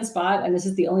put me on the spot, and this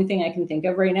is the only thing I can think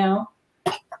of right now.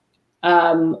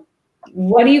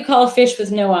 What do you call a fish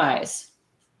with no eyes?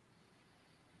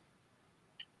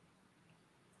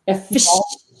 A fish.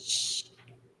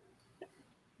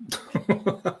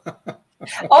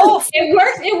 Oh, it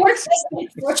works. It works.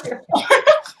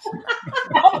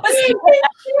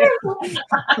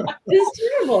 It's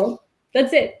terrible.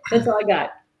 That's it. That's all I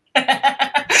got.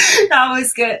 That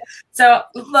was good. So,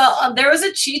 well, there was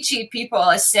a cheat sheet people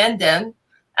I sent them,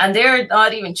 and they're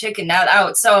not even checking that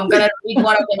out. So I'm gonna read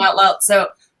one of them out loud. So,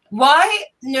 why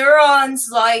neurons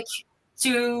like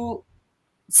to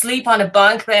sleep on a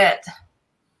bunk bed?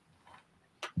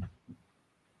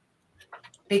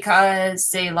 Because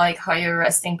they like higher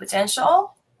resting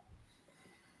potential.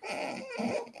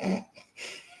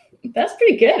 That's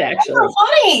pretty good, actually. That's so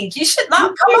funny. You should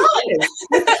not come on.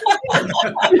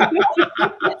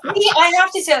 I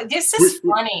have to say, this is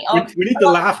funny. We need the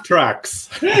laugh tracks.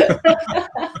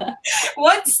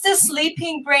 What's the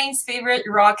sleeping brain's favorite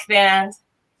rock band?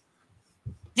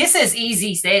 This is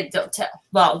easy. Say it. Don't tell.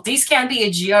 Well, these can be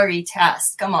a GRE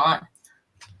test. Come on.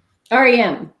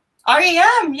 REM.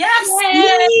 REM, yes.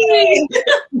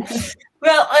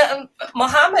 Well,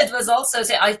 Mohammed was also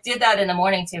saying, I did that in the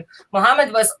morning too.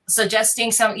 Mohammed was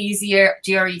suggesting some easier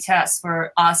GRE tests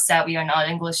for us that we are not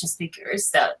English speakers,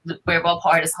 that the verbal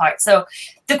part is hard. So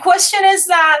the question is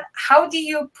that, how do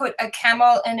you put a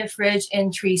camel in a fridge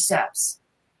in 3 steps?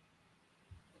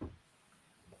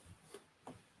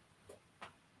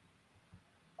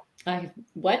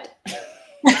 What?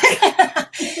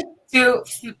 To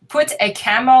put a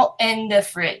camel in the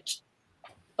fridge.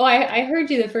 Oh, I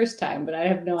heard you the first time, but I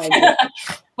have no idea.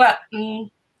 Well,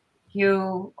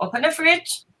 you open the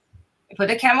fridge, you put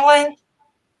the camel in,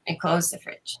 and close the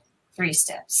fridge. 3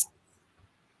 steps.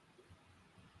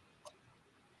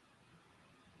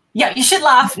 Yeah, you should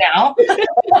laugh now.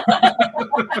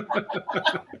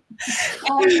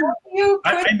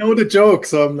 I know the joke,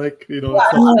 so I'm like, you know.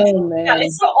 Yeah, yeah,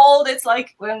 it's so old. It's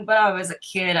like when I was a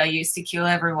kid, I used to kill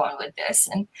everyone with this,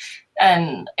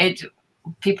 and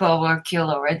people were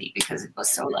killed already because it was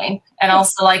so lame. And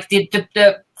also, like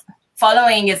the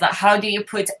following is like, how do you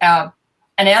put an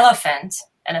elephant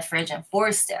in a fridge in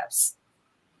 4 steps?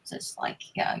 So it's like,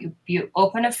 yeah, you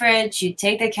open a fridge, you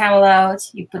take the camel out,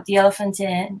 you put the elephant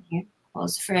in, you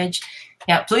close the fridge.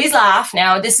 Yeah, please laugh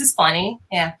now. This is funny.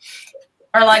 Yeah.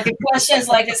 Or like the questions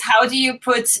like this: how do you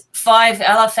put 5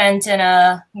 elephants in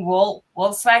a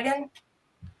Volkswagen?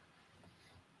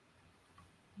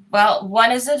 Well,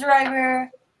 1 is the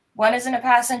driver, 1 is in a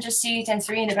passenger seat, and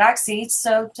 3 in the back seat.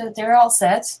 So they're all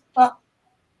set. Well,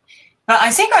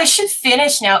 I think I should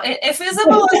finish now. If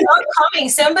Isabel is not coming,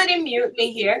 somebody mute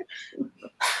me here.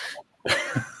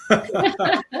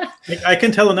 I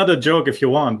can tell another joke if you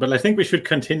want, but I think we should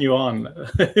continue on.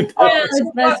 Yeah,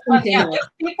 if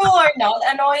people are not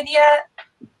annoyed yet,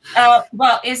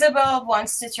 well, Isabel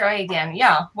wants to try again.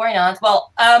 Yeah, why not?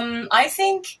 Well, I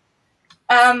think,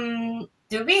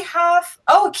 do we have,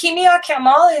 oh, Kimia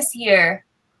Kamal is here.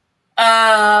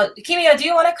 Kimia, do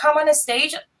you want to come on the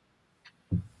stage?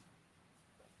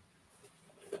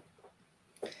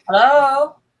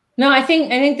 Hello? No, I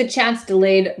think the chat's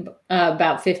delayed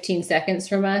about 15 seconds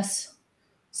from us,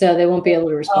 so they won't be able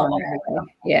to respond.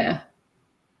 Yeah.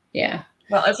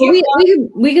 Well, if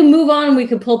we can move on. We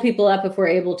can pull people up if we're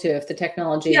able to, if the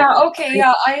technology. Yeah. Okay.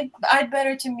 Yeah. I'd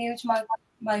better to mute my.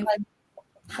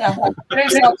 Yeah.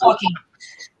 There's no talking.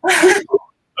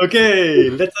 Okay,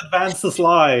 let's advance the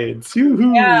slides.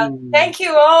 Yeah. Thank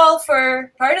you all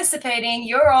for participating.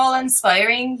 You're all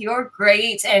inspiring. You're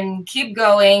great, and keep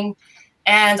going.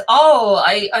 And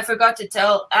I forgot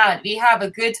to add, we have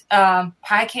a good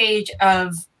package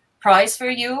of prize for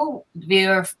you.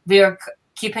 We're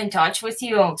keep in touch with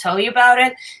you. I'll tell you about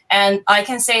it. And I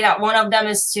can say that one of them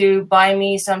is to buy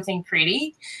me something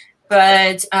pretty,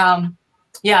 but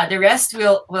yeah, the rest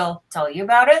we'll tell you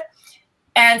about it.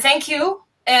 And thank you.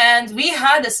 And we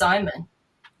had assignment.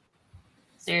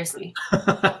 Seriously.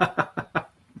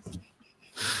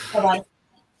 Bye-bye.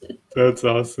 That's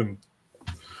awesome.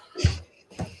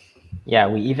 Yeah,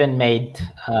 we even made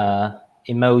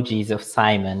emojis of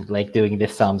Simon, like doing the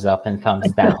thumbs up and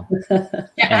thumbs down.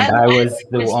 And I was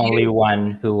the only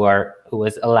one who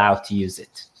was allowed to use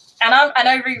it. And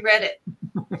I reread it.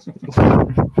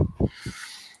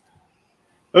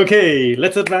 Okay,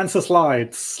 let's advance the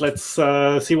slides. Let's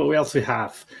see what else we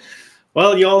have.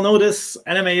 Well, you all know this.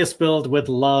 NMA is built with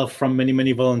love from many,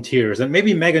 many volunteers. And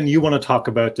maybe, Megan, you want to talk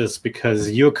about this because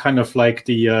you're kind of like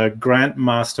the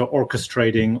grandmaster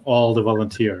orchestrating all the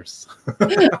volunteers.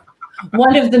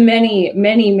 One of the many,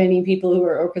 many, many people who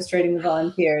are orchestrating the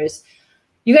volunteers.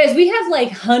 You guys, we have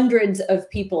like hundreds of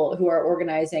people who are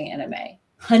organizing NMA,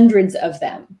 hundreds of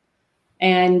them.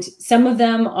 And some of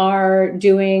them are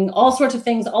doing all sorts of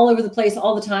things all over the place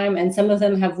all the time. And some of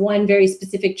them have one very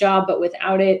specific job, but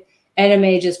without it,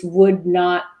 NMA just would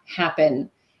not happen.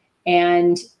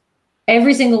 And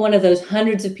every single one of those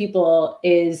hundreds of people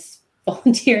is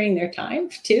volunteering their time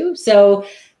too. So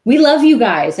we love you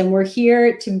guys and we're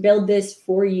here to build this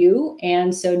for you.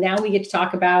 And so now we get to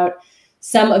talk about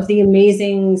some of the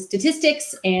amazing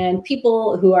statistics and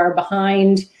people who are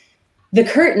behind the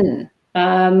curtain,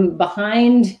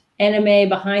 behind NMA,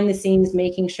 behind the scenes,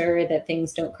 making sure that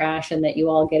things don't crash and that you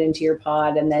all get into your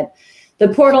pod and that the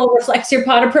portal reflects your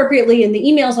pod appropriately and the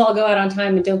emails all go out on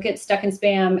time and don't get stuck in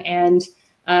spam, and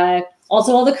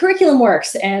also all the curriculum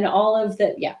works and all of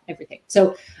the, everything.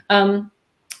 So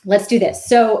let's do this.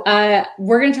 So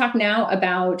we're going to talk now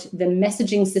about the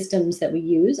messaging systems that we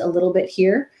use a little bit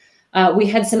here. We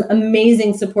had some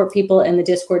amazing support people in the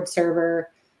Discord server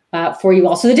for you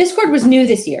all. So the Discord was new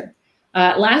this year.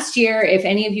 Last year, if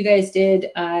any of you guys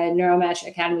did Neuromatch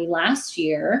Academy last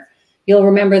year, you'll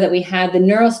remember that we had the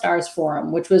NeuroStars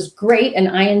Forum, which was great, and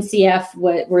INCF,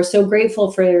 we're so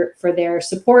grateful for their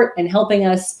support and helping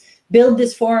us build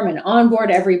this forum and onboard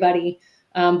everybody.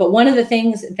 But one of the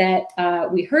things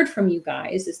that we heard from you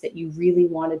guys is that you really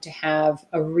wanted to have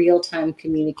a real-time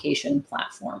communication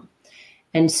platform.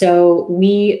 And so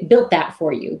we built that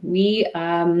for you. We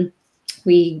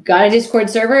got a Discord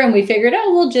server and we figured,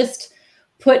 we'll just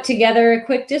put together a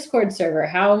quick Discord server.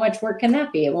 How much work can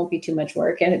that be? It won't be too much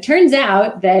work. And it turns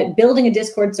out that building a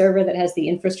Discord server that has the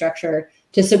infrastructure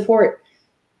to support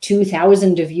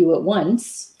 2,000 of you at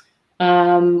once,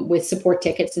 with support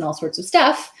tickets and all sorts of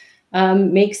stuff,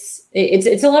 makes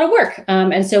it's a lot of work.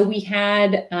 And so we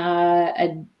had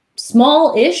a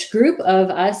small-ish group of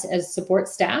us as support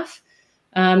staff,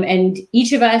 and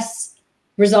each of us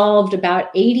resolved about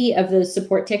 80 of those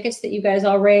support tickets that you guys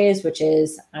all raised, which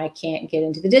is I can't get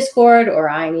into the Discord, or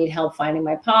I need help finding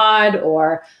my pod,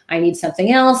 or I need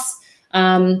something else.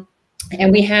 And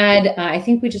we had, I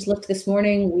think we just looked this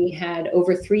morning, we had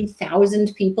over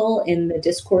 3,000 people in the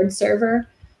Discord server.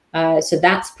 So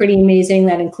that's pretty amazing.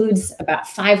 That includes about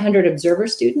 500 observer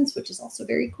students, which is also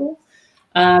very cool.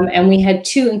 And we had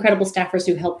 2 incredible staffers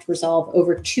who helped resolve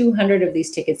over 200 of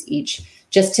these tickets each,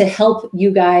 just to help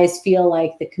you guys feel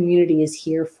like the community is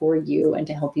here for you and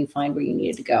to help you find where you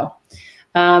needed to go.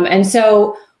 And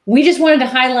so we just wanted to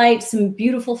highlight some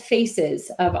beautiful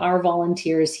faces of our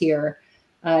volunteers here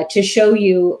to show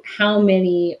you how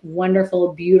many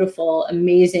wonderful, beautiful,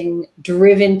 amazing,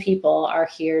 driven people are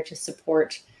here to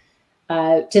support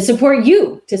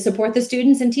you, to support the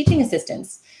students and teaching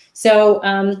assistants.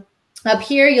 So up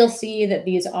here, you'll see that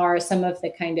these are some of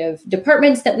the kind of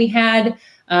departments that we had,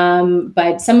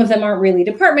 but some of them aren't really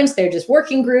departments, they're just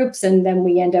working groups, and then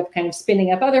we end up kind of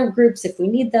spinning up other groups if we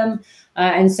need them.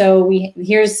 And so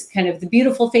here's kind of the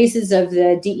beautiful faces of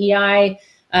the DEI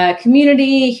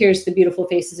community, here's the beautiful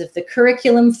faces of the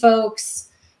curriculum folks,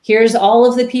 here's all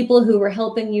of the people who were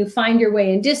helping you find your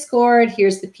way in Discord,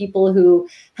 here's the people who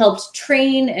helped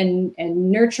train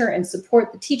and nurture and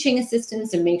support the teaching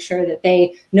assistants and make sure that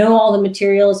they know all the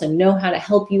materials and know how to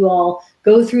help you all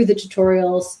go through the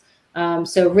tutorials.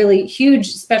 So really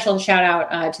huge special shout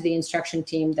out to the instruction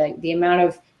team, the amount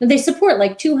of, they support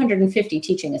like 250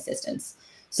 teaching assistants.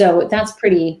 So that's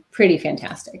pretty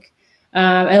fantastic.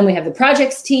 And we have the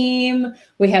projects team.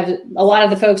 We have a lot of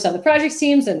the folks on the projects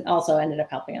teams and also ended up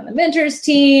helping on the mentors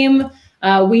team.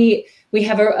 We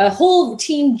have a whole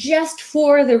team just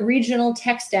for the regional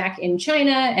tech stack in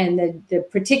China and the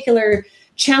particular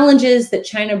challenges that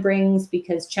China brings,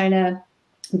 because China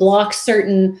blocks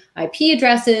certain IP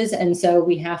addresses. And so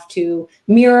we have to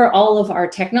mirror all of our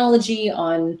technology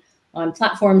on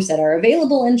platforms that are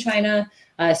available in China.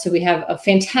 So we have a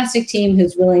fantastic team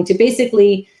who's willing to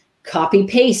basically copy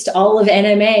paste all of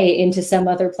NMA into some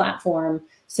other platform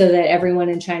so that everyone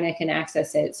in China can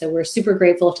access it. So we're super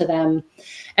grateful to them.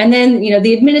 And then, you know,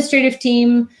 the administrative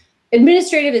team,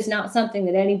 administrative is not something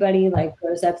that anybody like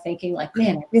grows up thinking like,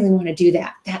 man, I really want to do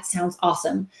that. That sounds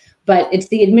awesome. But it's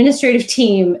the administrative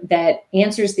team that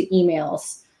answers the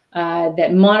emails,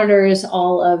 that monitors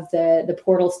all of the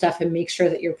portal stuff and makes sure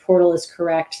that your portal is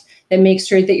correct, that makes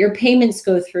sure that your payments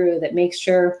go through, that makes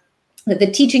sure that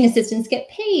the teaching assistants get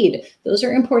paid. Those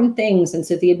are important things. And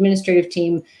so the administrative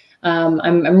team,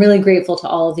 I'm really grateful to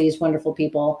all of these wonderful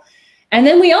people. And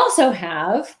then we also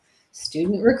have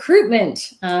student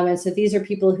recruitment. And so these are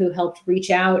people who helped reach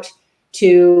out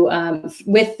to,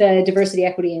 with the diversity,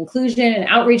 equity, inclusion and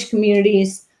outreach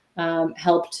communities,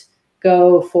 helped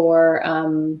go for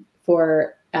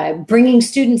bringing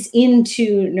students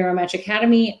into Neuromatch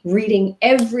Academy, reading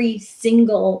every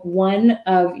single one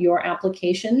of your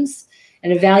applications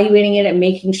and evaluating it and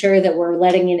making sure that we're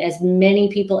letting in as many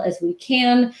people as we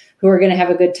can who are going to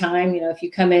have a good time. You know, if you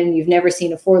come in and you've never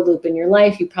seen a for loop in your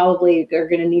life, you probably are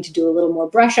going to need to do a little more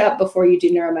brush up before you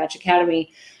do Neuromatch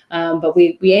Academy. But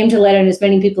we aim to let in as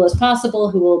many people as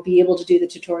possible who will be able to do the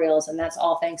tutorials, and that's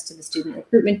all thanks to the student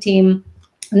recruitment team.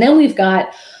 And then we've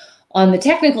got, on the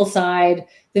technical side,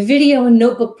 the video and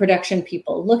notebook production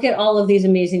people. Look at all of these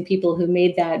amazing people who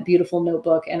made that beautiful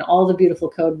notebook and all the beautiful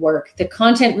code work. The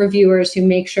content reviewers who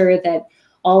make sure that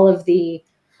all of the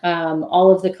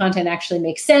content actually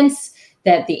makes sense,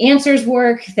 that the answers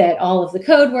work, that all of the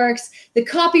code works. The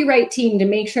copyright team to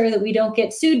make sure that we don't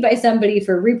get sued by somebody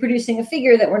for reproducing a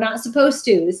figure that we're not supposed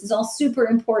to. This is all super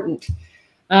important.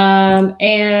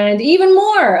 And even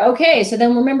more. Okay, so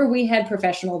then remember we had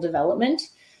professional development.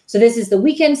 So this is the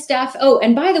weekend stuff. Oh,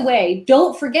 and by the way,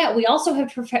 don't forget, we also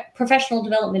have professional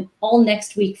development all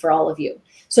next week for all of you.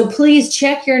 So please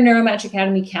check your Neuromatch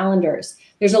Academy calendars.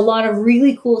 There's a lot of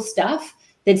really cool stuff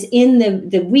that's in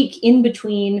the week in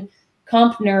between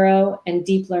Comp Neuro and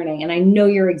Deep Learning. And I know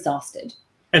you're exhausted.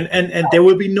 And there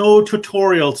will be no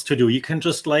tutorials to do. You can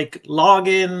just like log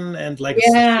in and like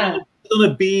sit on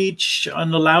a beach,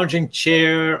 on a lounging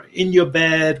chair, in your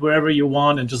bed, wherever you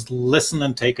want, and just listen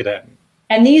and take it in.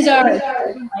 And these are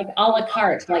like a la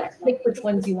carte, like pick which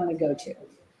ones you want to go to.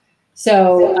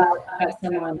 So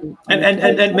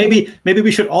and maybe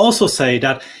we should also say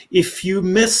that if you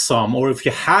miss some, or if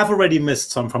you have already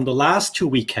missed some from the last 2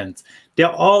 weekends,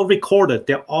 they're all recorded.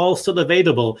 They're all still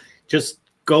available. Just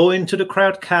go into the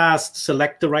Crowdcast,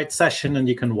 select the right session, and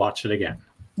you can watch it again.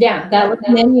 Yeah, that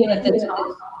menu at the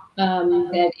top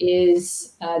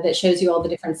that shows you all the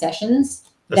different sessions.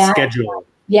 The schedule.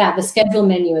 Yeah, the schedule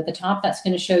menu at the top, that's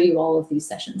going to show you all of these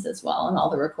sessions as well and all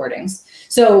the recordings.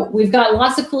 So we've got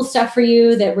lots of cool stuff for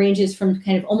you that ranges from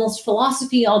kind of almost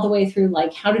philosophy all the way through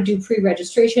like how to do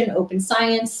pre-registration, open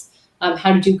science,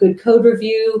 how to do good code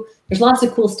review. There's lots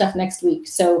of cool stuff next week.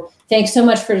 So thanks so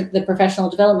much for the professional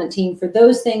development team for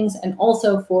those things, and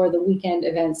also for the weekend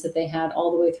events that they had all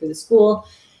the way through the school.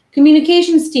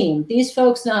 Communications team. These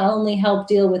folks not only help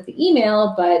deal with the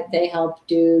email, but they help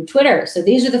do Twitter. So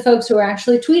these are the folks who are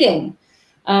actually tweeting.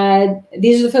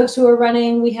 These are the folks who are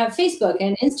running. We have Facebook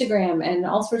and Instagram and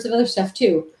all sorts of other stuff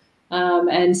too.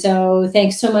 And so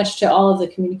thanks so much to all of the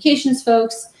communications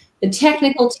folks, the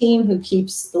technical team who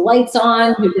keeps the lights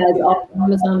on, who does all the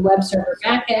Amazon Web Server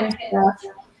backend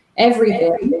stuff,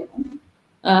 everything.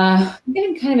 I'm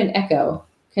getting kind of an echo.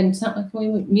 Can we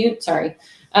mute? Sorry.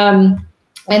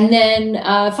 And then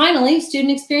finally,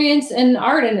 student experience and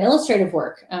art and illustrative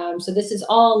work. So this is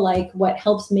all like what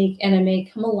helps make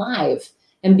NMA come alive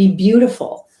and be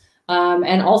beautiful.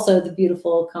 And also the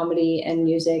beautiful comedy and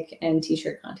music and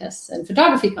t-shirt contests and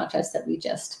photography contests that we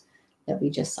just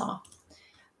saw.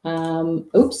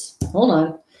 Oops, hold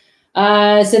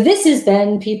on. So this is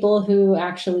then people who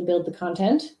actually build the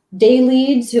content. Day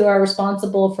leads who are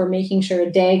responsible for making sure a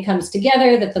day comes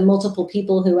together, that the multiple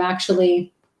people who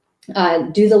actually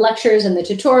do the lectures and the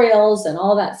tutorials and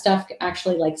all that stuff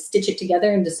actually like stitch it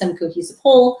together into some cohesive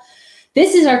whole.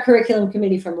 This is our curriculum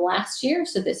committee from last year.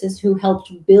 So this is who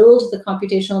helped build the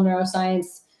computational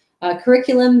neuroscience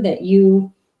curriculum that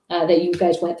you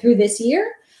guys went through this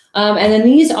year. And then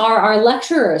these are our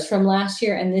lecturers from last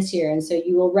year and this year. And so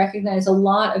you will recognize a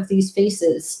lot of these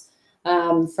faces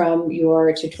from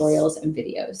your tutorials and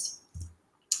videos.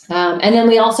 And then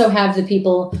we also have the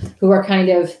people who are kind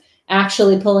of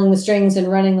actually pulling the strings and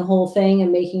running the whole thing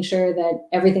and making sure that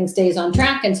everything stays on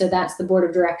track. And so that's the board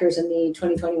of directors and the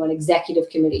 2021 executive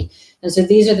committee. And so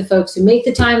these are the folks who make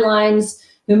the timelines,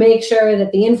 who make sure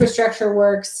that the infrastructure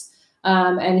works,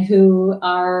 and who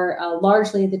are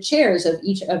largely the chairs of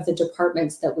each of the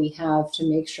departments that we have to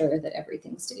make sure that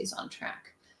everything stays on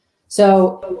track.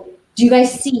 So do you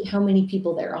guys see how many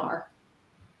people there are?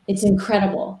 It's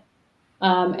incredible.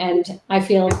 And I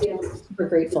feel super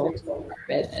grateful for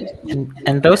it.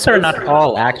 And those are not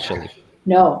all, actually.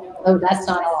 No, that's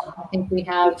not all. I think we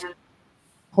have a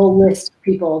whole list of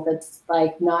people that's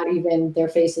like not even their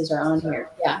faces are on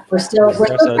here. Yeah, we're still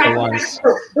the ones.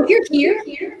 If you're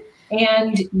here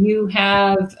and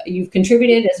you've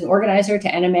contributed as an organizer to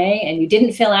NMA and you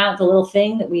didn't fill out the little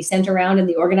thing that we sent around in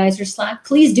the organizer Slack,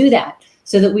 please do that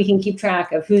so that we can keep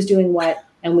track of who's doing what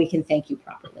and we can thank you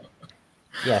properly.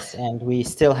 Yes, and we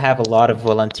still have a lot of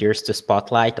volunteers to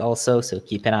spotlight also, so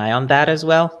keep an eye on that as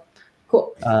well.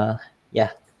 Cool.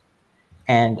 Yeah.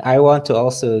 And I want to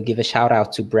also give a shout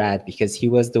out to Brad because he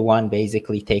was the one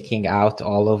basically taking out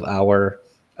all of our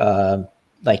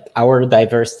our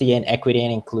diversity and equity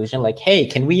and inclusion. Like, hey,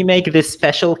 can we make this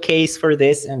special case for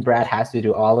this? And Brad has to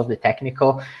do all of the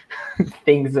technical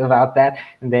things about that.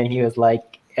 And then he was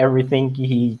like, everything,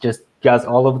 he just does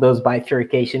all of those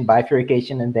bifurcation,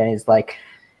 and then it's like,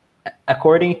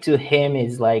 according to him,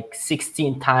 is like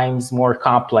 16 times more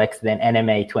complex than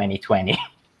NMA 2020.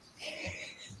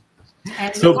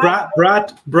 So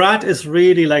Brad is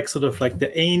really like sort of like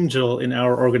the angel in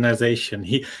our organization.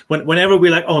 Whenever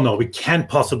we're like, oh no, we can't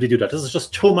possibly do that. This is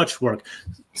just too much work.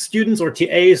 Students or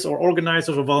TAs or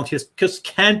organizers or volunteers just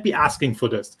can't be asking for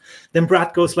this. Then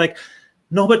Brad goes like,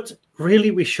 no, but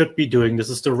really we should be doing this.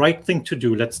 This is the right thing to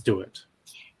do. Let's do it.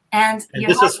 And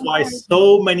this is why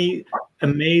so many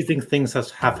amazing things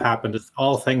have happened. It's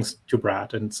all thanks to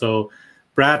Brad. And so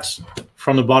Brad,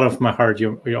 from the bottom of my heart,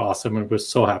 you're awesome. And we're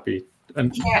so happy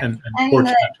and fortunate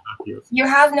to have you. You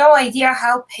have no idea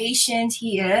how patient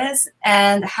he is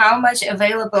and how much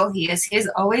available he is. He's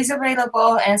always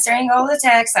available, answering all the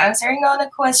texts, answering all the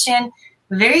questions,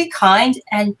 very kind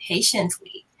and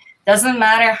patiently. Doesn't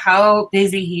matter how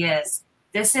busy he is.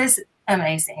 This is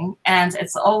amazing. And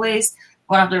it's always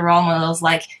one of the role models,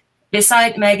 like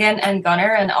beside Megan and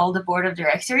Gunnar and all the board of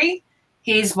directory,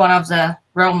 he's one of the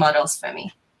role models for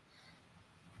me.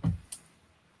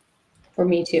 For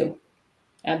me too.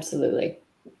 Absolutely.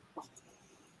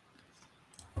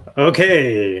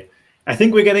 Okay. I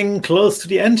think we're getting close to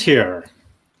the end here.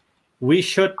 We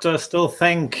should still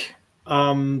thank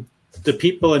the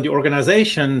people and the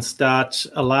organizations that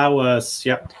allow us,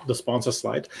 the sponsor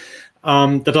slide,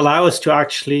 that allow us to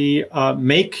actually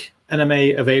make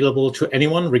NMA available to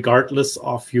anyone, regardless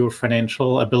of your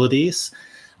financial abilities.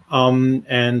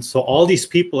 And so all these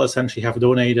people essentially have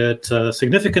donated a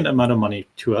significant amount of money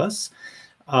to us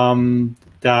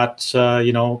that,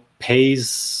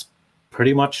 pays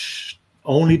pretty much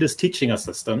only this teaching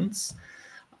assistance.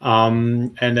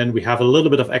 And then we have a little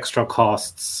bit of extra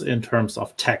costs in terms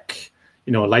of tech,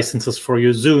 licenses for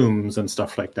your Zooms and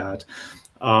stuff like that.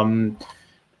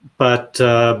 But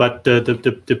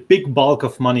the big bulk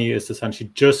of money is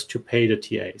essentially just to pay the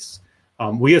TAs.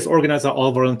 We as organizers are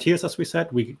all volunteers, as we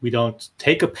said. We don't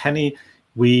take a penny.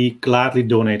 We gladly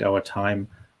donate our time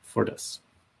for this.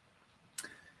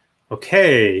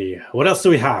 Okay, what else do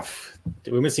we have?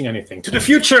 Are we missing anything? To the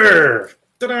future!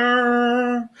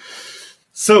 Ta-da!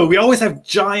 So we always have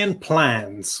giant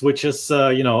plans, which is,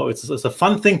 you know, it's a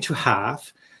fun thing to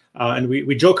have. And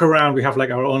we joke around, we have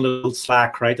like our own little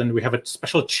Slack, right? And we have a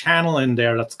special channel in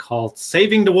there that's called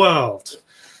Saving the World.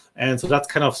 And so that's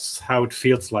kind of how it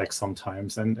feels like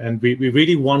sometimes. And we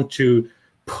really want to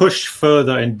push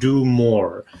further and do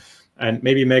more. And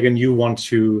maybe, Megan, you want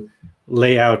to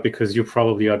lay out, because you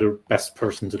probably are the best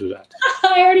person to do that.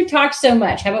 I already talked so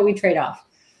much. How about we trade off?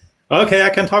 Okay, I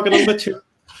can talk a little bit too.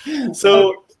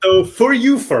 So for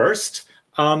you first,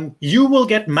 you will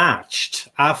get matched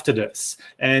after this.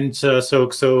 And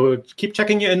so keep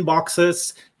checking your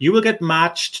inboxes. You will get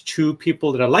matched to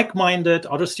people that are like-minded,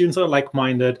 other students that are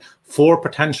like-minded, for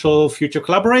potential future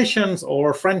collaborations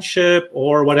or friendship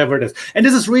or whatever it is. And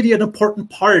this is really an important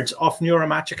part of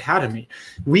Neuromatch Academy.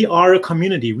 We are a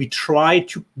community. We try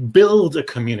to build a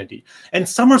community. And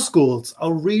summer schools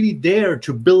are really there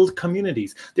to build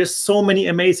communities. There's so many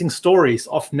amazing stories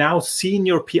of now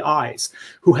senior PIs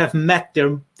who have met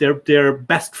their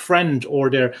best friend or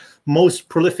their most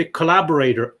prolific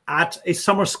collaborator at a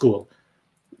summer school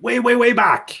way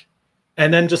back.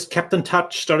 And then just kept in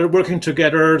touch, started working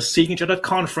together, seeing each other at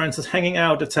conferences, hanging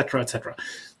out, etc., etc.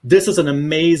 This is an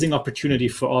amazing opportunity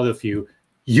for all of you.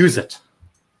 Use it.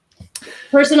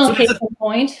 Personal case in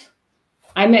point,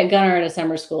 I met Gunnar at a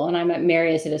summer school, and I met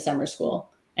Marius at a summer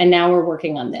school, and now we're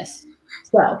working on this.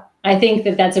 So I think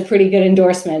that that's a pretty good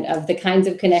endorsement of the kinds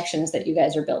of connections that you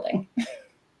guys are building.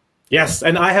 Yes,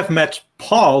 and I have met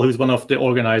Paul, who's one of the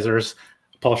organizers,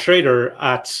 Paul Schrader,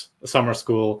 at a summer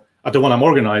school, at the one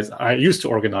I used to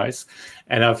organize,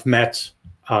 and I've met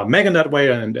Megan that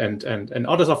way, and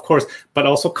others, of course, but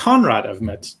also Conrad I've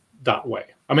met that way.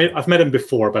 I mean, I've met him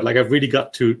before, but like I've really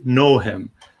got to know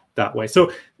him that way.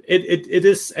 So it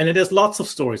is, and it is lots of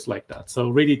stories like that.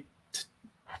 So really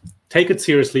take it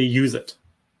seriously, use it.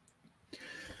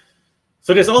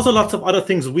 So there's also lots of other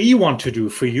things we want to do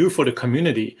for you, for the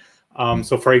community.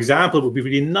 So for example, it would be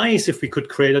really nice if we could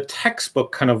create a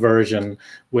textbook kind of version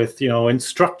with, you know,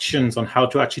 instructions on how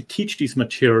to actually teach these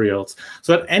materials,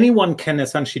 so that anyone can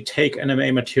essentially take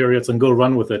NMA materials and go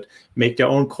run with it, make their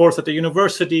own course at the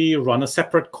university, run a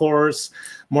separate course,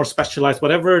 more specialized,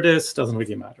 whatever it is, doesn't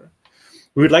really matter.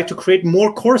 We would like to create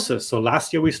more courses. So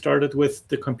last year we started with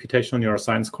the computational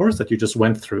neuroscience course that you just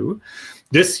went through.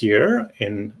 This year,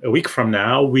 in a week from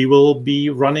now, we will be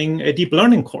running a deep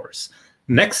learning course.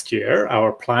 Next year,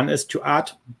 our plan is to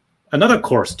add another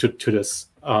course to this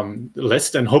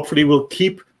list, and hopefully we'll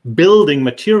keep building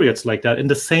materials like that in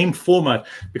the same format,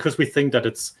 because we think that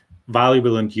it's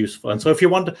valuable and useful. And so if you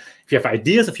have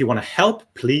ideas, if you want to help,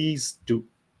 please do.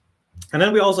 And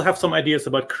then we also have some ideas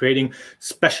about creating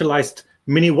specialized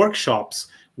mini workshops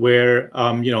where,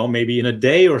 you know, maybe in a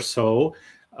day or so,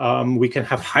 we can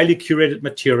have highly curated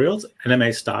materials,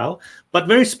 NMA style, but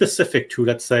very specific to,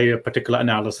 let's say, a particular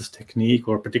analysis technique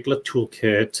or a particular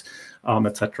toolkit,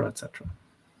 et cetera, et cetera.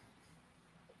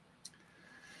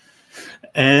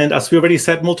 And as we already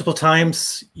said multiple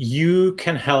times, you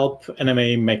can help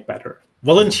NMA make better.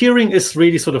 Volunteering is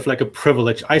really sort of like a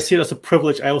privilege. I see it as a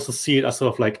privilege. I also see it as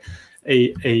sort of like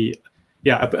a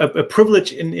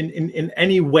privilege in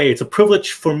any way. It's a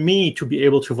privilege for me to be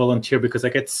able to volunteer, because I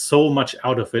get so much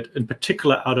out of it, in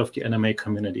particular out of the NMA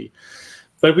community.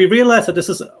 But we realize that this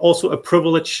is also a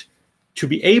privilege to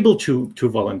be able to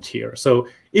volunteer. So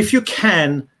if you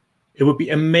can, it would be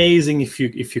amazing if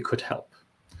you could help.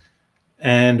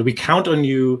 And we count on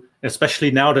you,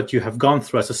 especially now that you have gone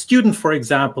through as a student, for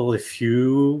example. If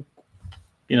you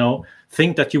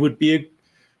think that you would be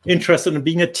interested in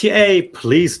being a TA,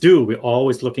 please do. We're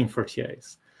always looking for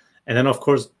TAs. And then, of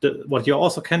course, what you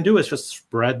also can do is just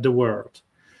spread the word,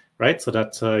 right? So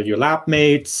that your lab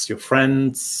mates, your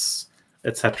friends,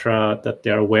 etc., that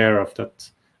they're aware of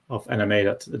NMA,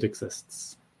 that it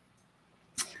exists.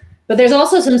 But there's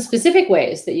also some specific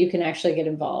ways that you can actually get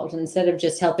involved instead of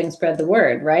just helping spread the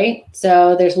word, right?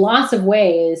 So there's lots of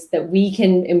ways that we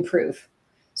can improve.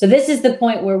 So this is the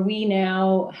point where we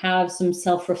now have some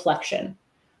self-reflection,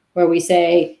 where we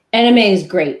say, NMA is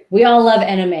great. We all love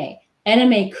NMA.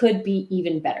 NMA could be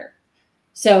even better.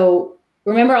 So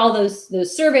remember all those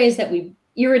surveys that we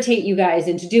irritate you guys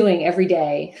into doing every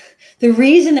day. The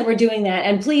reason that we're doing that,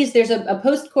 and please, there's a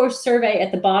post-course survey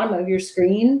at the bottom of your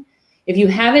screen. If you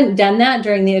haven't done that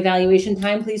during the evaluation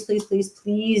time, please, please, please,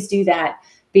 please do that,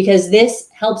 because this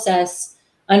helps us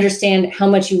understand how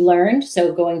much you learned.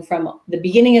 So going from the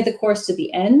beginning of the course to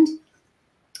the end.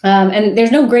 And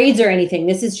there's no grades or anything.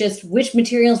 This is just which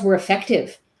materials were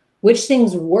effective, which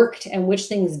things worked and which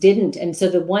things didn't. And so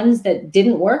the ones that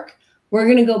didn't work, we're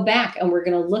going to go back and we're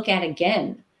going to look at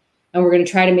again, and we're going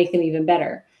to try to make them even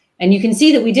better. And you can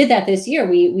see that we did that this year.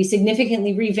 We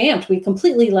significantly revamped. We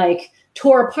completely like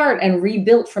tore apart and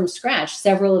rebuilt from scratch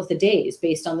several of the days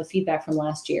based on the feedback from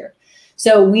last year.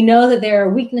 So we know that there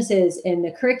are weaknesses in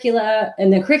the curriculum,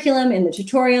 in the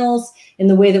tutorials, in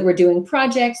the way that we're doing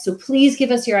projects. So please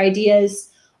give us your ideas,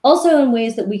 also in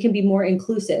ways that we can be more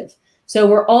inclusive. So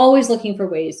we're always looking for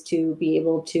ways to be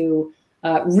able to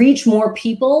reach more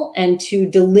people and to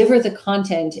deliver the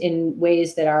content in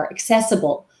ways that are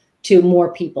accessible to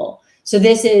more people. So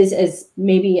this is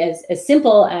maybe as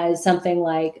simple as something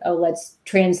like, oh, let's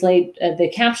translate the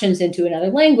captions into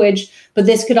another language, but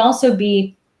this could also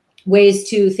be ways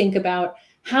to think about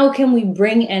how can we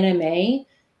bring NMA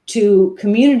to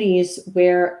communities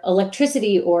where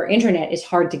electricity or internet is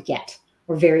hard to get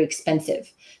or very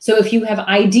expensive. So if you have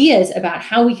ideas about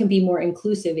how we can be more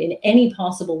inclusive in any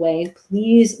possible way,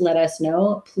 please let us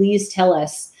know. Please tell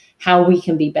us how we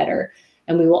can be better,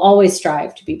 and we will always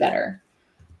strive to be better.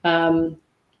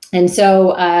 And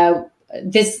so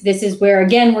this is where,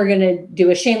 again, we're going to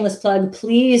do a shameless plug.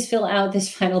 Please fill out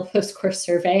this final post-course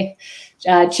survey.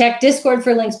 Check Discord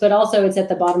for links, but also it's at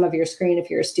the bottom of your screen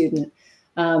if you're a student,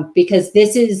 because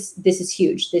this is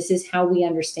huge. This is how we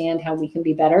understand how we can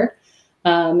be better.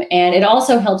 And it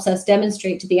also helps us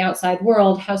demonstrate to the outside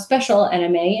world how special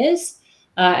NMA is,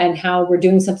 and how we're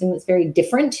doing something that's very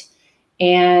different.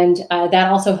 And that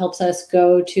also helps us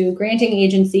go to granting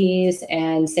agencies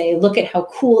and say, look at how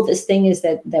cool this thing is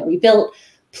that we built.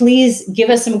 Please give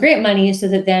us some grant money so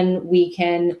that then we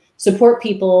can support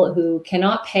people who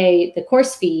cannot pay the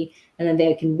course fee, and then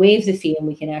they can waive the fee and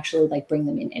we can actually like bring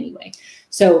them in anyway.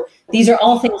 So these are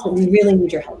all things that we really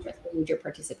need your help with. We need your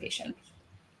participation.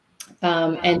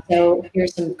 And so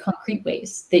here's some concrete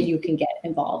ways that you can get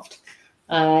involved.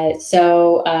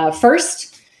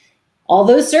 First, all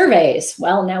those surveys.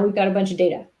 Well, now we've got a bunch of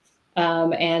data.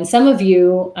 And some of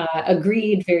you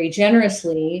agreed very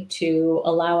generously to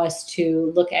allow us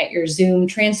to look at your Zoom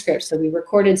transcripts. So we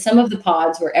recorded some of the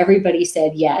pods where everybody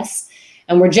said yes.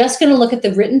 And we're just going to look at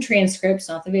the written transcripts,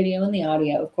 not the video and the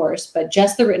audio, of course, but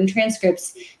just the written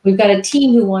transcripts. We've got a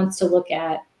team who wants to look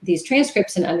at these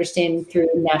transcripts and understand through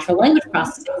natural language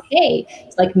processing. Hey,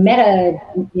 it's like meta,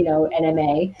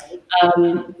 NMA,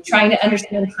 trying to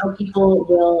understand how people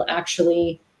will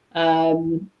actually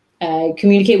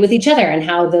communicate with each other and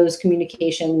how those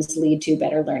communications lead to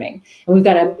better learning. And we've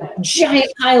got a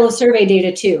giant pile of survey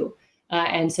data too.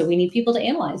 And so we need people to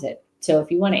analyze it. So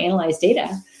if you want to analyze data,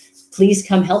 please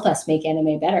come help us make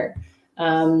NMA better.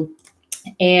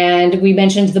 And we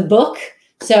mentioned the book.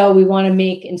 So we want to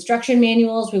make instruction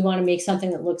manuals. We want to make something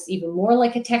that looks even more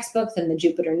like a textbook than the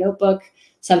Jupyter Notebook,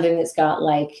 something that's got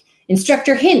like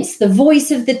instructor hints, the voice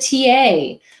of the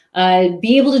TA,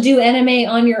 be able to do NMA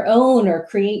on your own or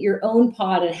create your own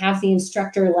pod and have the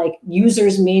instructor like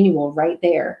user's manual right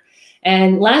there.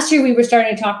 And last year we were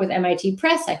starting to talk with MIT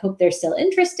Press. I hope they're still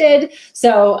interested.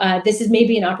 So this is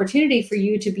maybe an opportunity for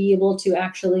you to be able to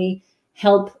actually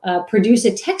help produce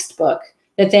a textbook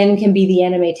that then can be the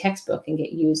NMA textbook and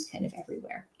get used kind of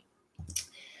everywhere.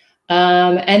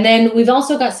 And then we've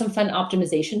also got some fun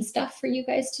optimization stuff for you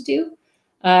guys to do.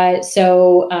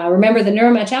 Remember the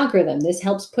Neuromatch algorithm. This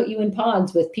helps put you in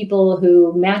pods with people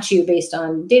who match you based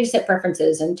on dataset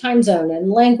preferences and time zone and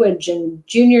language and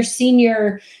junior,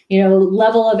 senior,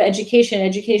 level of education,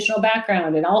 educational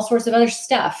background, and all sorts of other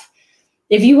stuff.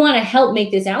 If you want to help make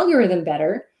this algorithm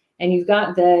better, and you've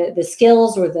got the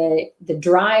skills or the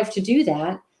drive to do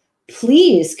that,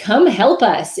 please come help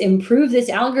us improve this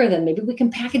algorithm. Maybe we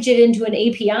can package it into an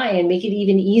API and make it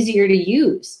even easier to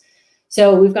use.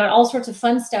 So we've got all sorts of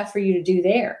fun stuff for you to do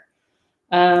there.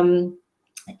 Then,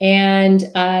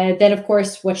 of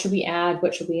course, what should we add?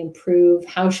 What should we improve?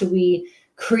 How should we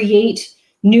create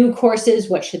new courses?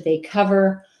 What should they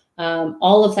cover?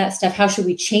 All of that stuff. How should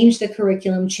we change the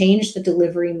curriculum, change the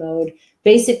delivery mode?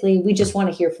 Basically, we just want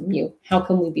to hear from you. How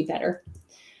can we be better?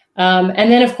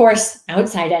 And then, of course,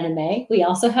 outside NMA, we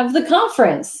also have the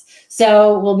conference.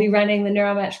 So we'll be running the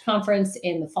Neuromatch conference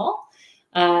in the fall.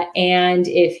 And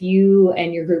if you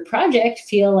and your group project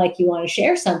feel like you want to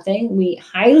share something, we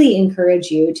highly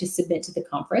encourage you to submit to the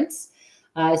conference.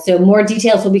 So more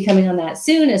details will be coming on that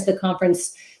soon as the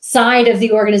conference side of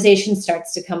the organization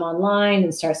starts to come online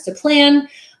and starts to plan.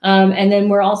 And then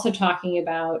we're also talking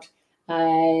about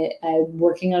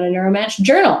working on a Neuromatch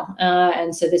journal.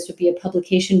 And so this would be a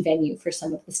publication venue for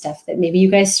some of the stuff that maybe you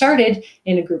guys started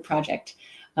in a group project.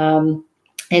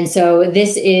 And so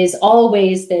this is all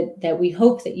ways that we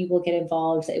hope that you will get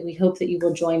involved, that we hope that you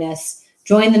will join us,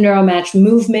 join the Neuromatch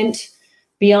movement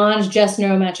beyond just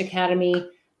Neuromatch Academy,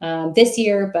 this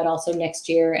year, but also next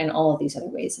year and all of these other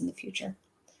ways in the future.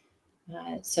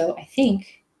 So I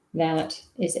think that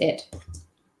is it.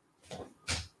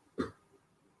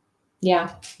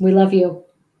 Yeah, we love you.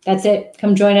 That's it.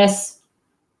 Come join us.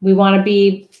 We want to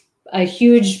be a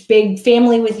huge, big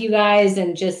family with you guys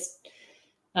and just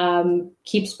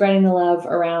keep spreading the love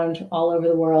around all over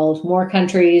the world. More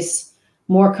countries,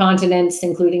 more continents,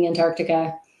 including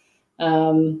Antarctica.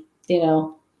 You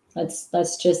know,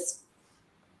 let's just,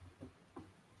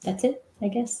 that's it, I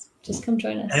guess. Just come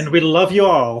join us. And we love you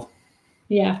all.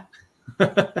 Yeah.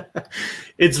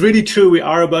 It's really true. We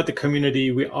are about the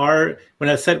community. We are, when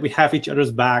I said we have each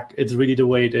other's back, it's really the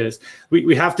way it is.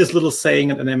 We have this little saying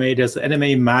at NMA, there's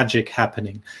NMA magic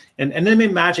happening. And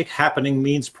NMA magic happening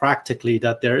means practically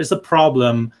that there is a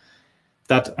problem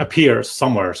that appears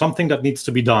somewhere, something that needs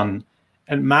to be done.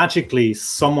 And magically,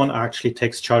 someone actually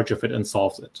takes charge of it and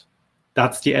solves it.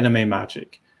 That's the NMA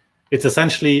magic. It's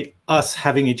essentially us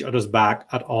having each other's back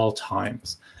at all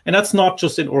times. And that's not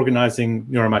just in organizing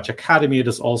Neuromatch Academy, it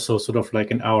is also sort of like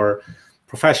in our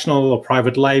professional or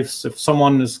private lives. If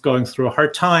someone is going through a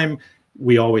hard time,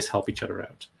 we always help each other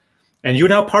out. And you're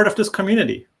now part of this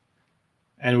community.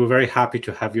 And we're very happy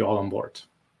to have you all on board.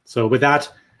 So with that,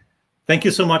 thank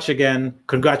you so much again.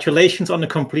 Congratulations on the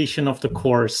completion of the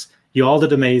course. You all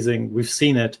did amazing. We've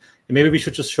seen it. And maybe we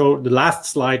should just show the last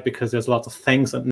slide because there's lots of things